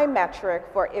my metric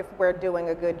for if we're doing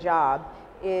a good job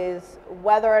is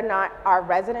whether or not our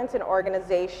residents and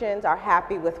organizations are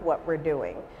happy with what we're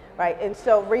doing, right? And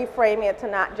so reframing it to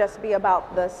not just be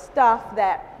about the stuff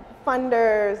that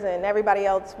funders and everybody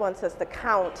else wants us to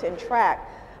count and track,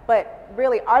 but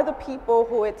really, are the people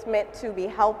who it's meant to be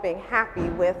helping happy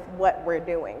with what we're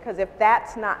doing? Because if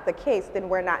that's not the case, then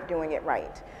we're not doing it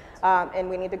right. And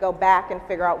we need to go back and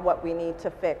figure out what we need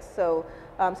to fix. So,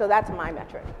 so that's my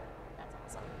metric.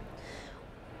 That's awesome.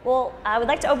 Well, I would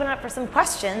like to open up for some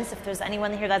questions. If there's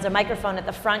anyone here that has a microphone at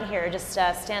the front here, just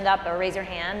stand up or raise your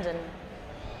hand. And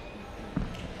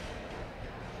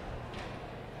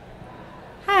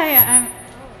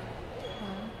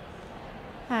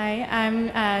Hi,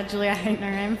 I'm Julia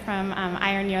Heitner. I'm from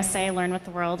Iron USA, Learn with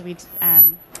the World.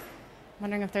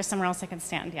 Wondering if there's somewhere else I can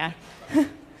stand. Yeah.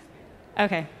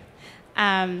 Okay.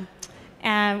 And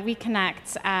we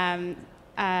connect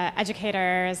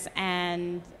educators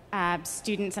and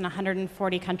students in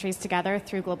 140 countries together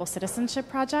through global citizenship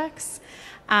projects.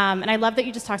 And I love that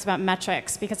you just talked about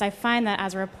metrics, because I find that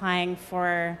as we're applying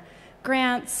for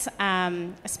grants,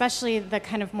 especially the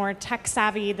kind of more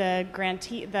tech-savvy the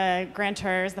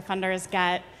grantors, the funders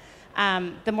get,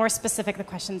 the more specific the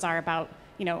questions are about,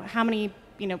 how many,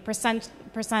 percent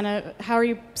of, how are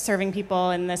you serving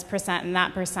people in this percent and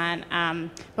that percent.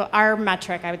 But our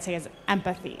metric, I would say, is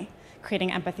empathy,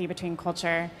 creating empathy between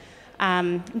culture.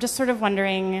 I'm just sort of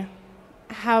wondering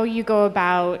how you go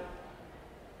about,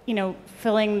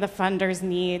 filling the funders'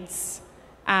 needs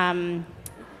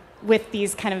with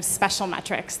these kind of special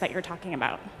metrics that you're talking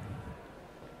about.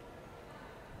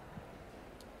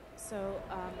 So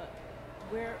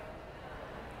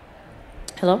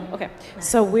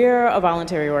So we're a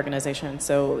voluntary organization.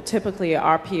 So typically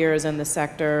our peers in the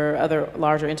sector, other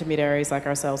larger intermediaries like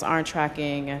ourselves, aren't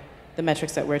tracking the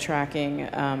metrics that we're tracking.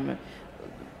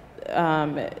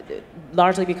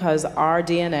 Largely because our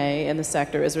DNA in the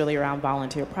sector is really around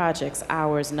volunteer projects,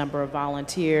 hours, number of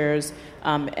volunteers,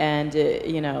 and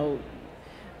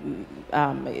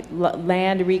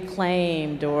land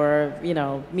reclaimed, or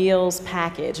meals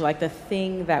packaged, like the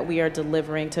thing that we are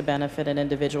delivering to benefit an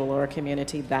individual or a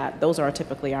community. Those are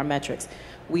typically our metrics.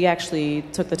 We actually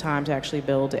took the time to actually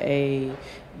build a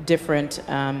different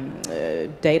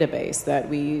database that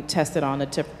we tested on a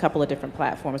couple of different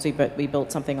platforms. We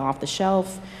built something off the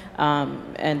shelf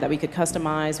and that we could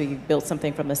customize. We built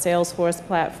something from the Salesforce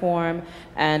platform,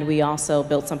 and we also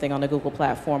built something on the Google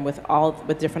platform with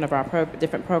different of our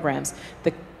different programs.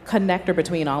 The connector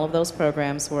between all of those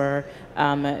programs were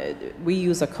we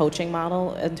use a coaching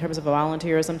model in terms of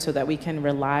volunteerism, so that we can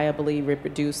reliably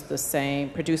produce the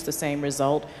same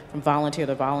result from volunteer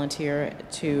to volunteer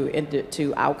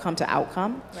to outcome to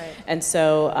outcome. Right. And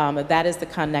so that is the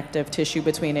connective tissue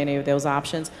between any of those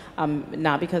options.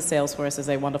 Not because Salesforce is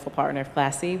a wonderful partner of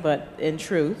Classy, but in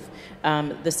truth,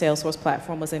 the Salesforce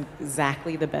platform was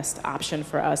exactly the best option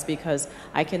for us, because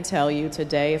I can tell you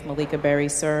today, if Malika Berry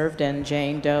served and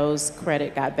Jane Doe's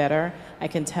credit got better, I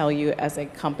can tell you as a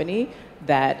company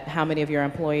that how many of your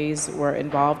employees were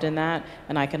involved in that,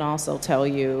 and I can also tell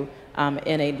you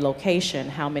in a location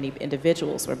how many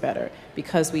individuals were better,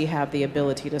 because we have the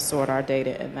ability to sort our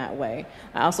data in that way.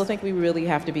 I also think we really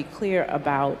have to be clear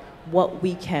about what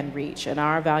we can reach, and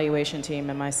our evaluation team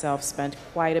and myself spent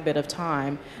quite a bit of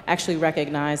time actually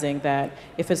recognizing that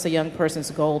if it's a young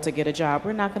person's goal to get a job,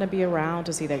 we're not going to be around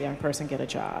to see that young person get a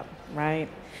job, right?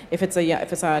 If it's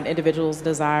an individual's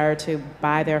desire to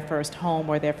buy their first home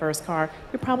or their first car,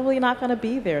 you're probably not going to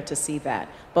be there to see that.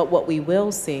 But what we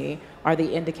will see are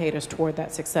the indicators toward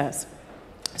that success.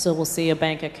 So we'll see a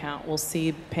bank account, we'll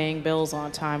see paying bills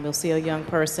on time, we'll see a young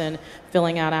person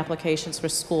filling out applications for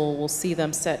school, we'll see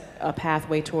them set a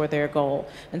pathway toward their goal.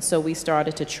 And so we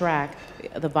started to track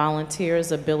the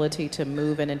volunteers' ability to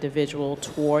move an individual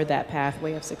toward that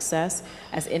pathway of success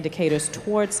as indicators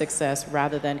toward success,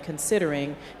 rather than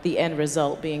considering the end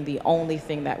result being the only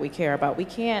thing that we care about. We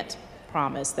can't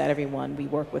promise that everyone we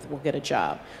work with will get a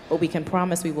job, but we can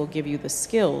promise we will give you the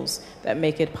skills that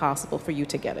make it possible for you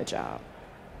to get a job.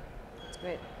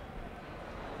 Great.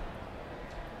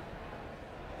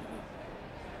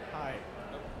 Hi.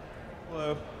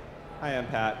 Hello. Hi, I'm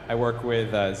Pat. I work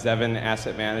with Zevin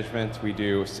Asset Management. We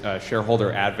do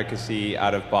shareholder advocacy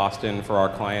out of Boston for our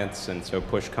clients, and so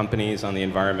push companies on the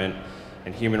environment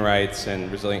and human rights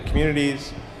and resilient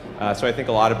communities. So I think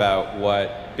a lot about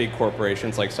what big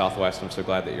corporations like Southwest, I'm so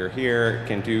glad that you're here,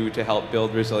 can do to help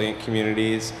build resilient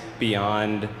communities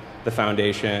beyond the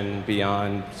foundation,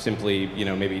 beyond simply,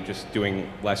 maybe just doing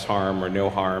less harm or no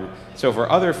harm. So for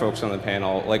other folks on the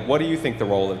panel, what do you think the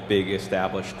role of big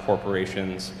established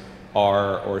corporations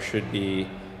are or should be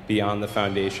beyond the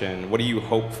foundation? What do you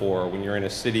hope for when you're in a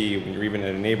city, when you're even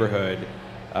in a neighborhood?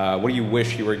 What do you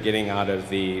wish you were getting out of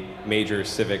the major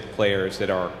civic players that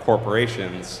are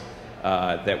corporations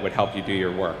that would help you do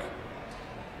your work?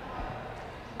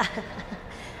 I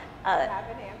have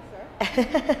an answer.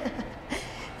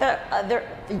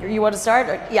 You want to start?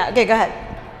 Yeah, okay, go ahead.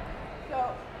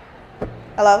 So,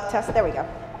 hello, test, there we go.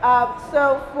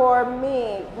 So for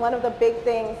me, one of the big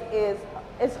things is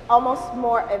it's almost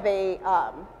more of a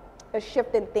a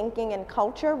shift in thinking and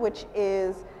culture, which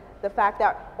is the fact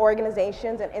that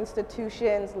organizations and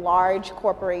institutions, large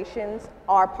corporations,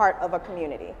 are part of a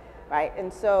community, right?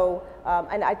 And so,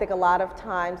 and I think a lot of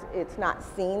times it's not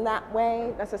seen that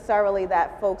way necessarily,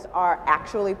 that folks are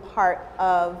actually part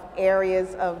of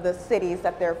areas of the cities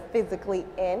that they're physically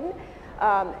in.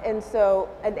 And so,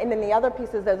 and then the other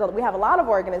piece is we have a lot of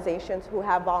organizations who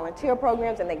have volunteer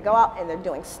programs and they go out and they're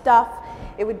doing stuff.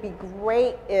 It would be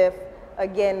great if,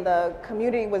 again, the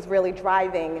community was really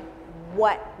driving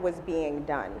what was being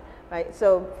done, right?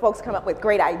 So folks come up with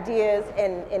great ideas,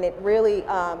 and it really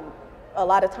a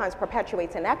lot of times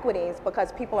perpetuates inequities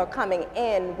because people are coming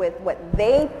in with what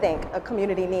they think a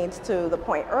community needs, to the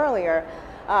point earlier,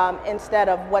 instead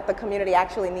of what the community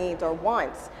actually needs or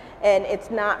wants. And it's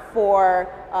not for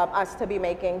us to be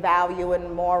making value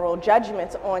and moral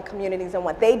judgments on communities and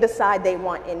what they decide they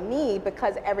want and need,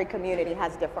 because every community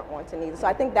has different wants and needs. So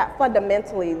I think that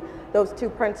fundamentally those two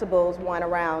principles, one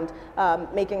around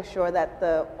making sure that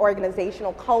the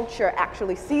organizational culture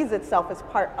actually sees itself as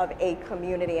part of a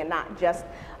community and not just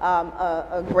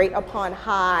a great upon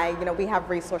high, you know, we have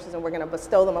resources and we're going to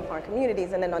bestow them upon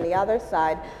communities. And then on the other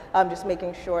side, just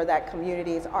making sure that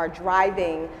communities are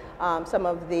driving some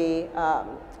of the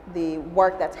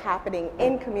work that's happening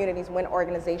in communities when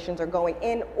organizations are going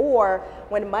in or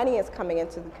when money is coming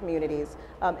into the communities.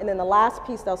 And then the last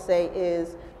piece I'll say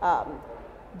is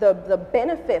the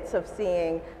benefits of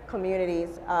seeing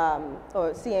communities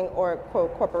or seeing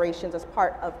corporations as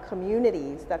part of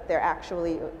communities that they're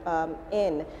actually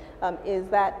in is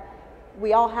that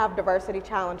we all have diversity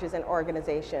challenges in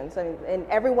organizations, and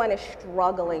everyone is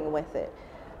struggling with it.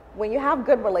 When you have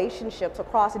good relationships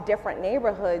across different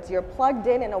neighborhoods, you're plugged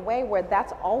in a way where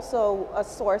that's also a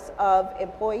source of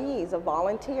employees, of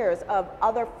volunteers, of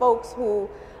other folks who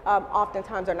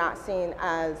oftentimes are not seen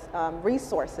as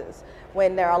resources,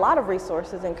 when there are a lot of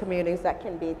resources in communities that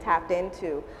can be tapped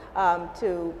into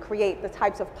to create the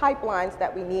types of pipelines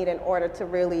that we need in order to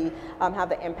really have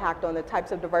the impact on the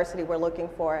types of diversity we're looking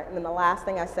for. And then the last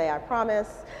thing I say, I promise,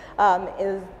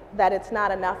 is that it's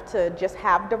not enough to just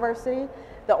have diversity.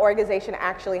 The organization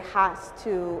actually has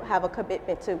to have a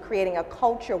commitment to creating a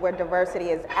culture where diversity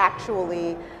is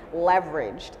actually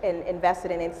leveraged and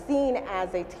invested in and seen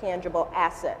as a tangible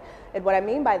asset. And what I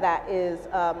mean by that is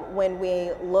when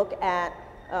we look at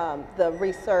the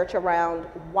research around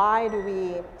why do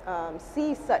we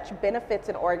see such benefits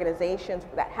in organizations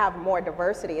that have more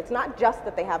diversity, it's not just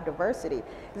that they have diversity,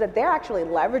 it's that they're actually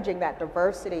leveraging that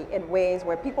diversity in ways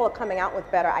where people are coming out with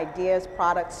better ideas,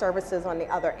 products, services on the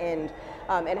other end,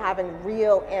 and having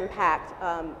real impact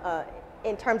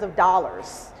in terms of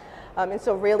dollars. And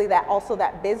so really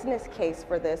that business case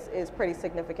for this is pretty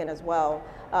significant as well.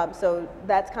 So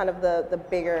that's kind of the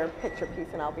bigger picture piece,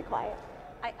 and I'll be quiet.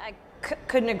 I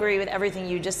couldn't agree with everything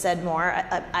you just said more.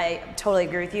 I totally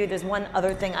agree with you. There's one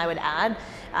other thing I would add.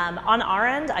 On our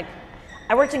end,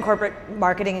 I worked in corporate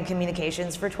marketing and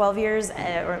communications for 12 years,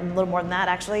 or a little more than that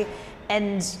actually.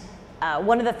 And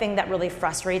one of the things that really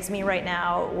frustrates me right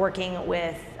now working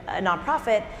with a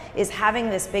nonprofit is having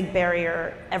this big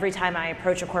barrier every time I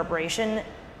approach a corporation,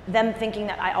 them thinking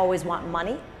that I always want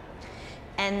money.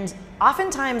 And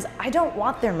oftentimes, I don't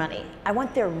want their money. I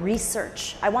want their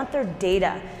research. I want their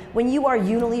data. When you are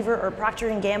Unilever or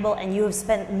Procter & Gamble and you have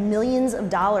spent millions of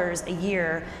dollars a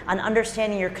year on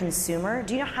understanding your consumer,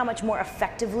 do you know how much more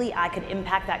effectively I could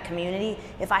impact that community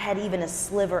if I had even a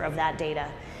sliver of that data?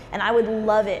 And I would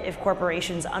love it if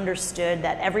corporations understood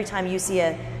that every time you see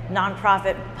a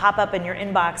nonprofit pop up in your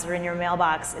inbox or in your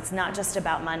mailbox, it's not just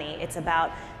about money, it's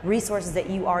about resources that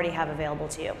you already have available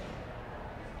to you.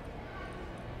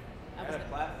 And a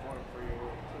platform for your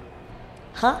work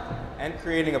too. Huh? And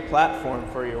creating a platform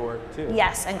for your work too.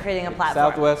 Yes, and creating a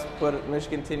platform. Southwest put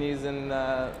Michigan Continues in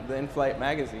the In-Flight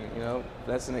magazine, you know,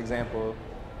 that's an example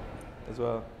as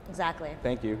well. Exactly.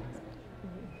 Thank you.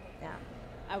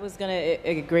 I was going to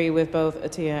agree with both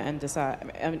Atia and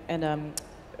Desai and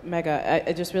Mega.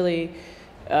 I just really,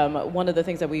 one of the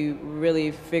things that we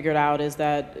really figured out is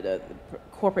that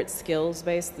corporate skills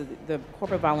based, the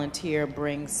corporate volunteer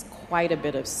brings quite a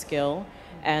bit of skill,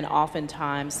 and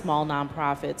oftentimes small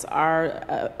nonprofits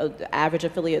are average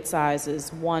affiliate size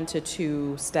is 1 to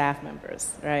 2 staff members,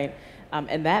 right?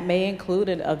 And that may include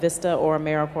a VISTA or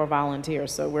AmeriCorps volunteer.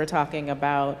 So we're talking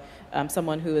about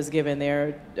someone who is given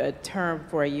their term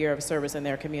for a year of service in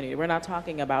their community. We're not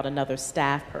talking about another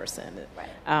staff person. Right.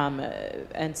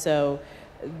 And so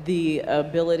the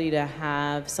ability to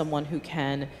have someone who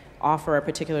can offer a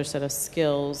particular set of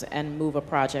skills and move a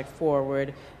project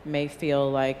forward may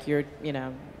feel like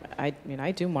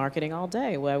I do marketing all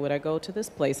day. Why would I go to this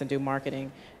place and do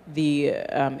marketing? The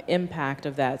impact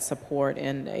of that support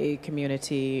in a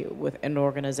community with an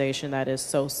organization that is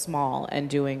so small and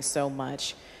doing so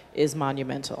much is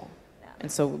monumental. Yeah.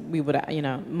 And so we would,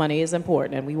 money is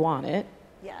important and we want it.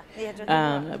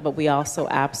 Yeah. But we also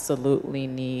absolutely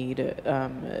need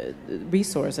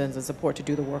resources and support to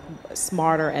do the work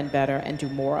smarter and better and do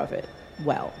more of it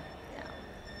well. Yeah.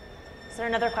 Is there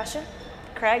another question?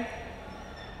 Craig?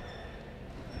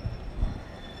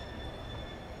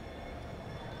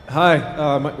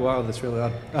 Hi. Wow, that's really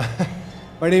loud.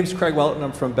 My name's Craig Welton.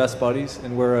 I'm from Best Buddies,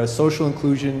 and we're a social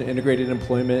inclusion, integrated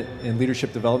employment, and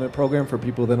leadership development program for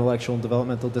people with intellectual and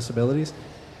developmental disabilities.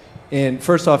 And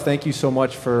first off, thank you so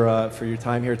much for your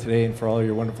time here today and for all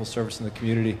your wonderful service in the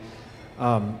community.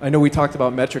 I know we talked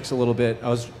about metrics a little bit. I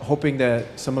was hoping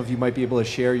that some of you might be able to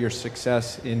share your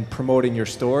success in promoting your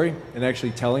story and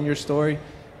actually telling your story.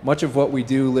 Much of what we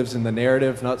do lives in the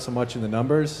narrative, not so much in the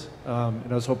numbers. And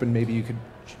I was hoping maybe you could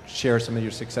share some of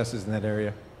your successes in that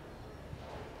area.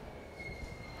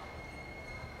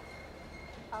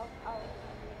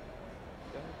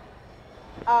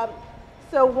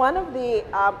 So one of the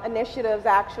initiatives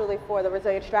actually for the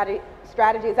Resilient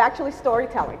strategy is actually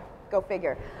storytelling. Go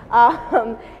figure.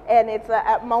 And it's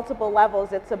at multiple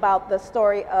levels. It's about the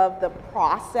story of the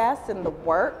process and the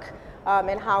work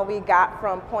and how we got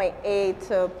from point A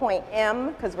to point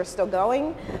M, because we're still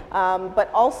going,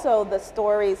 but also the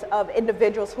stories of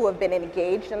individuals who have been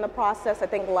engaged in the process. I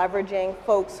think leveraging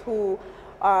folks who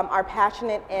are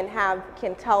passionate and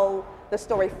can tell the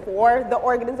story for the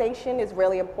organization is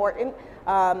really important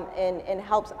and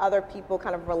helps other people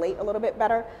kind of relate a little bit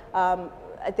better.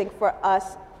 I think for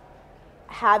us,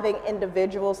 having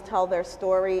individuals tell their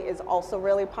story is also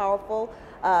really powerful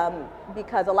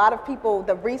because a lot of people,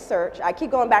 the research, I keep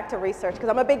going back to research because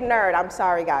I'm a big nerd, I'm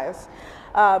sorry guys,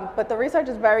 but the research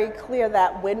is very clear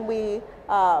that when we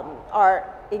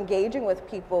are engaging with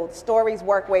people, stories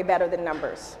work way better than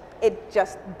numbers. It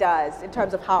just does in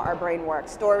terms of how our brain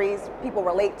works. Stories, people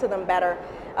relate to them better.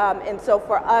 And so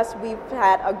for us, we've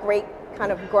had a great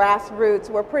kind of grassroots,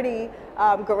 we're pretty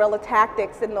guerrilla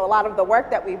tactics in a lot of the work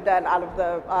that we've done out of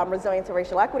the Resilience and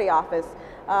Racial Equity Office.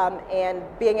 And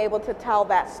being able to tell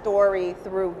that story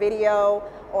through video,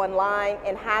 online,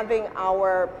 and having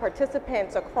our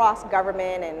participants across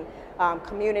government and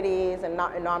communities and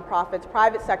nonprofits,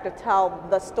 private sector tell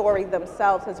the story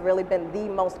themselves has really been the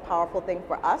most powerful thing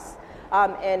for us.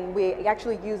 And we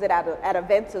actually use it at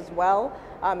events as well.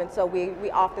 And so we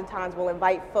oftentimes will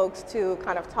invite folks to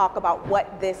kind of talk about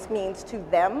what this means to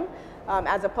them,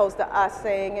 as opposed to us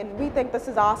saying, and we think this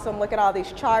is awesome, look at all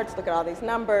these charts, look at all these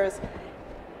numbers.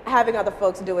 Having other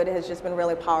folks do it has just been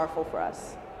really powerful for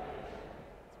us.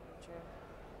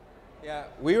 Yeah,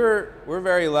 we're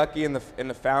very lucky in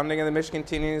the founding of the Mission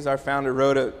Continues. Our founder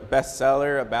wrote a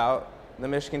bestseller about the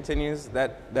Mission Continues.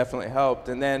 That definitely helped.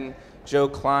 And then Joe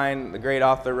Klein, the great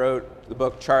author, wrote the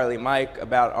book Charlie Mike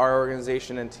about our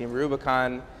organization and Team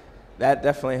Rubicon. That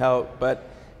definitely helped. But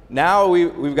now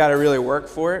we've got to really work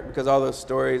for it because all those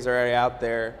stories are already out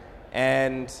there.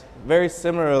 And very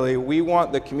similarly, we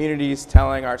want the communities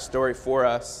telling our story for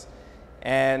us.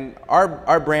 And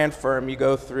our brand firm, you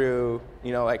go through,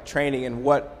 like training and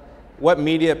what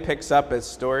media picks up as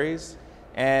stories.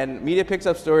 And media picks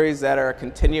up stories that are a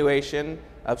continuation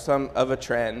of a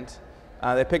trend.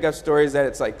 They pick up stories that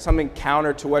it's like something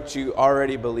counter to what you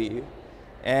already believe.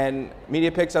 And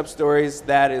media picks up stories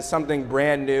that is something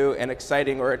brand new and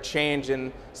exciting or a change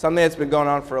in something that's been going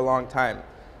on for a long time.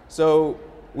 So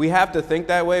we have to think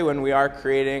that way when we are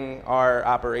creating our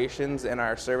operations and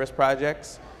our service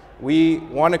projects. We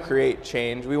want to create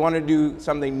change. We want to do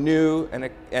something new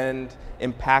and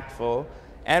impactful.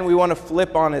 And we want to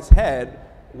flip on its head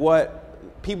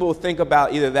what people think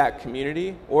about either that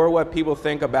community or what people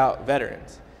think about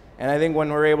veterans. And I think when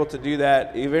we're able to do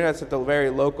that, even if it's at the very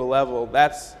local level,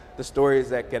 that's the stories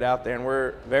that get out there. And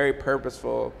we're very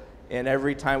purposeful in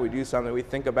every time we do something, we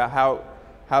think about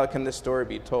how can this story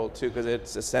be told too, because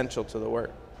it's essential to the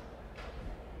work.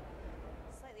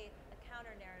 Slightly a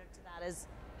counter narrative to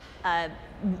that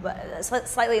is,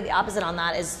 slightly the opposite on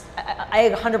that is, I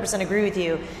 100% agree with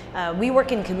you. We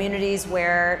work in communities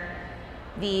where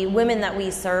the women that we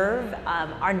serve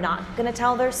are not going to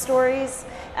tell their stories.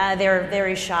 They're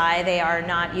very shy. They are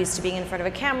not used to being in front of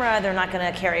a camera. They're not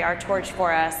going to carry our torch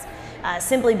for us,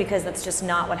 simply because that's just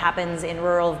not what happens in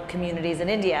rural communities in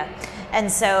India.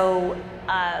 And so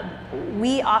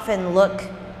we often look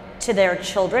to their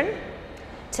children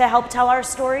to help tell our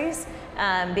stories.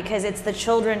 because it's the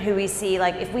children who we see,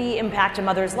 like if we impact a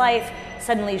mother's life,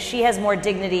 suddenly she has more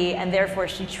dignity and therefore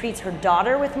she treats her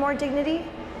daughter with more dignity.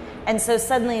 And so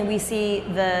suddenly we see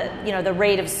the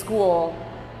rate of school,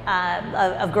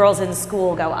 of girls in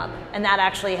school go up. And that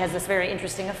actually has this very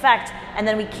interesting effect. And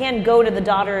then we can go to the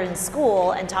daughter in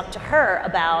school and talk to her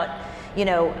about,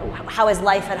 how has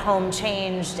life at home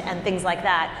changed and things like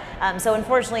that. So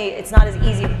unfortunately, it's not as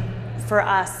easy for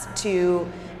us to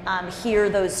hear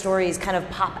those stories kind of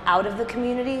pop out of the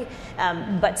community.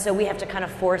 But so we have to kind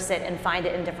of force it and find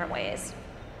it in different ways.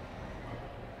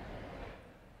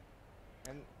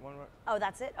 Oh,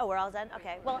 that's it? Oh, we're all done?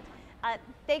 Okay. Well,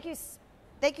 thank you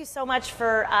so much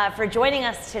for joining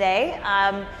us today.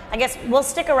 I guess we'll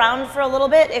stick around for a little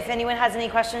bit if anyone has any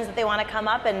questions that they want to come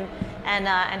up and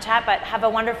chat, but have a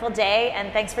wonderful day,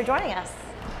 and thanks for joining us.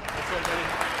 Thanks,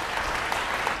 everybody.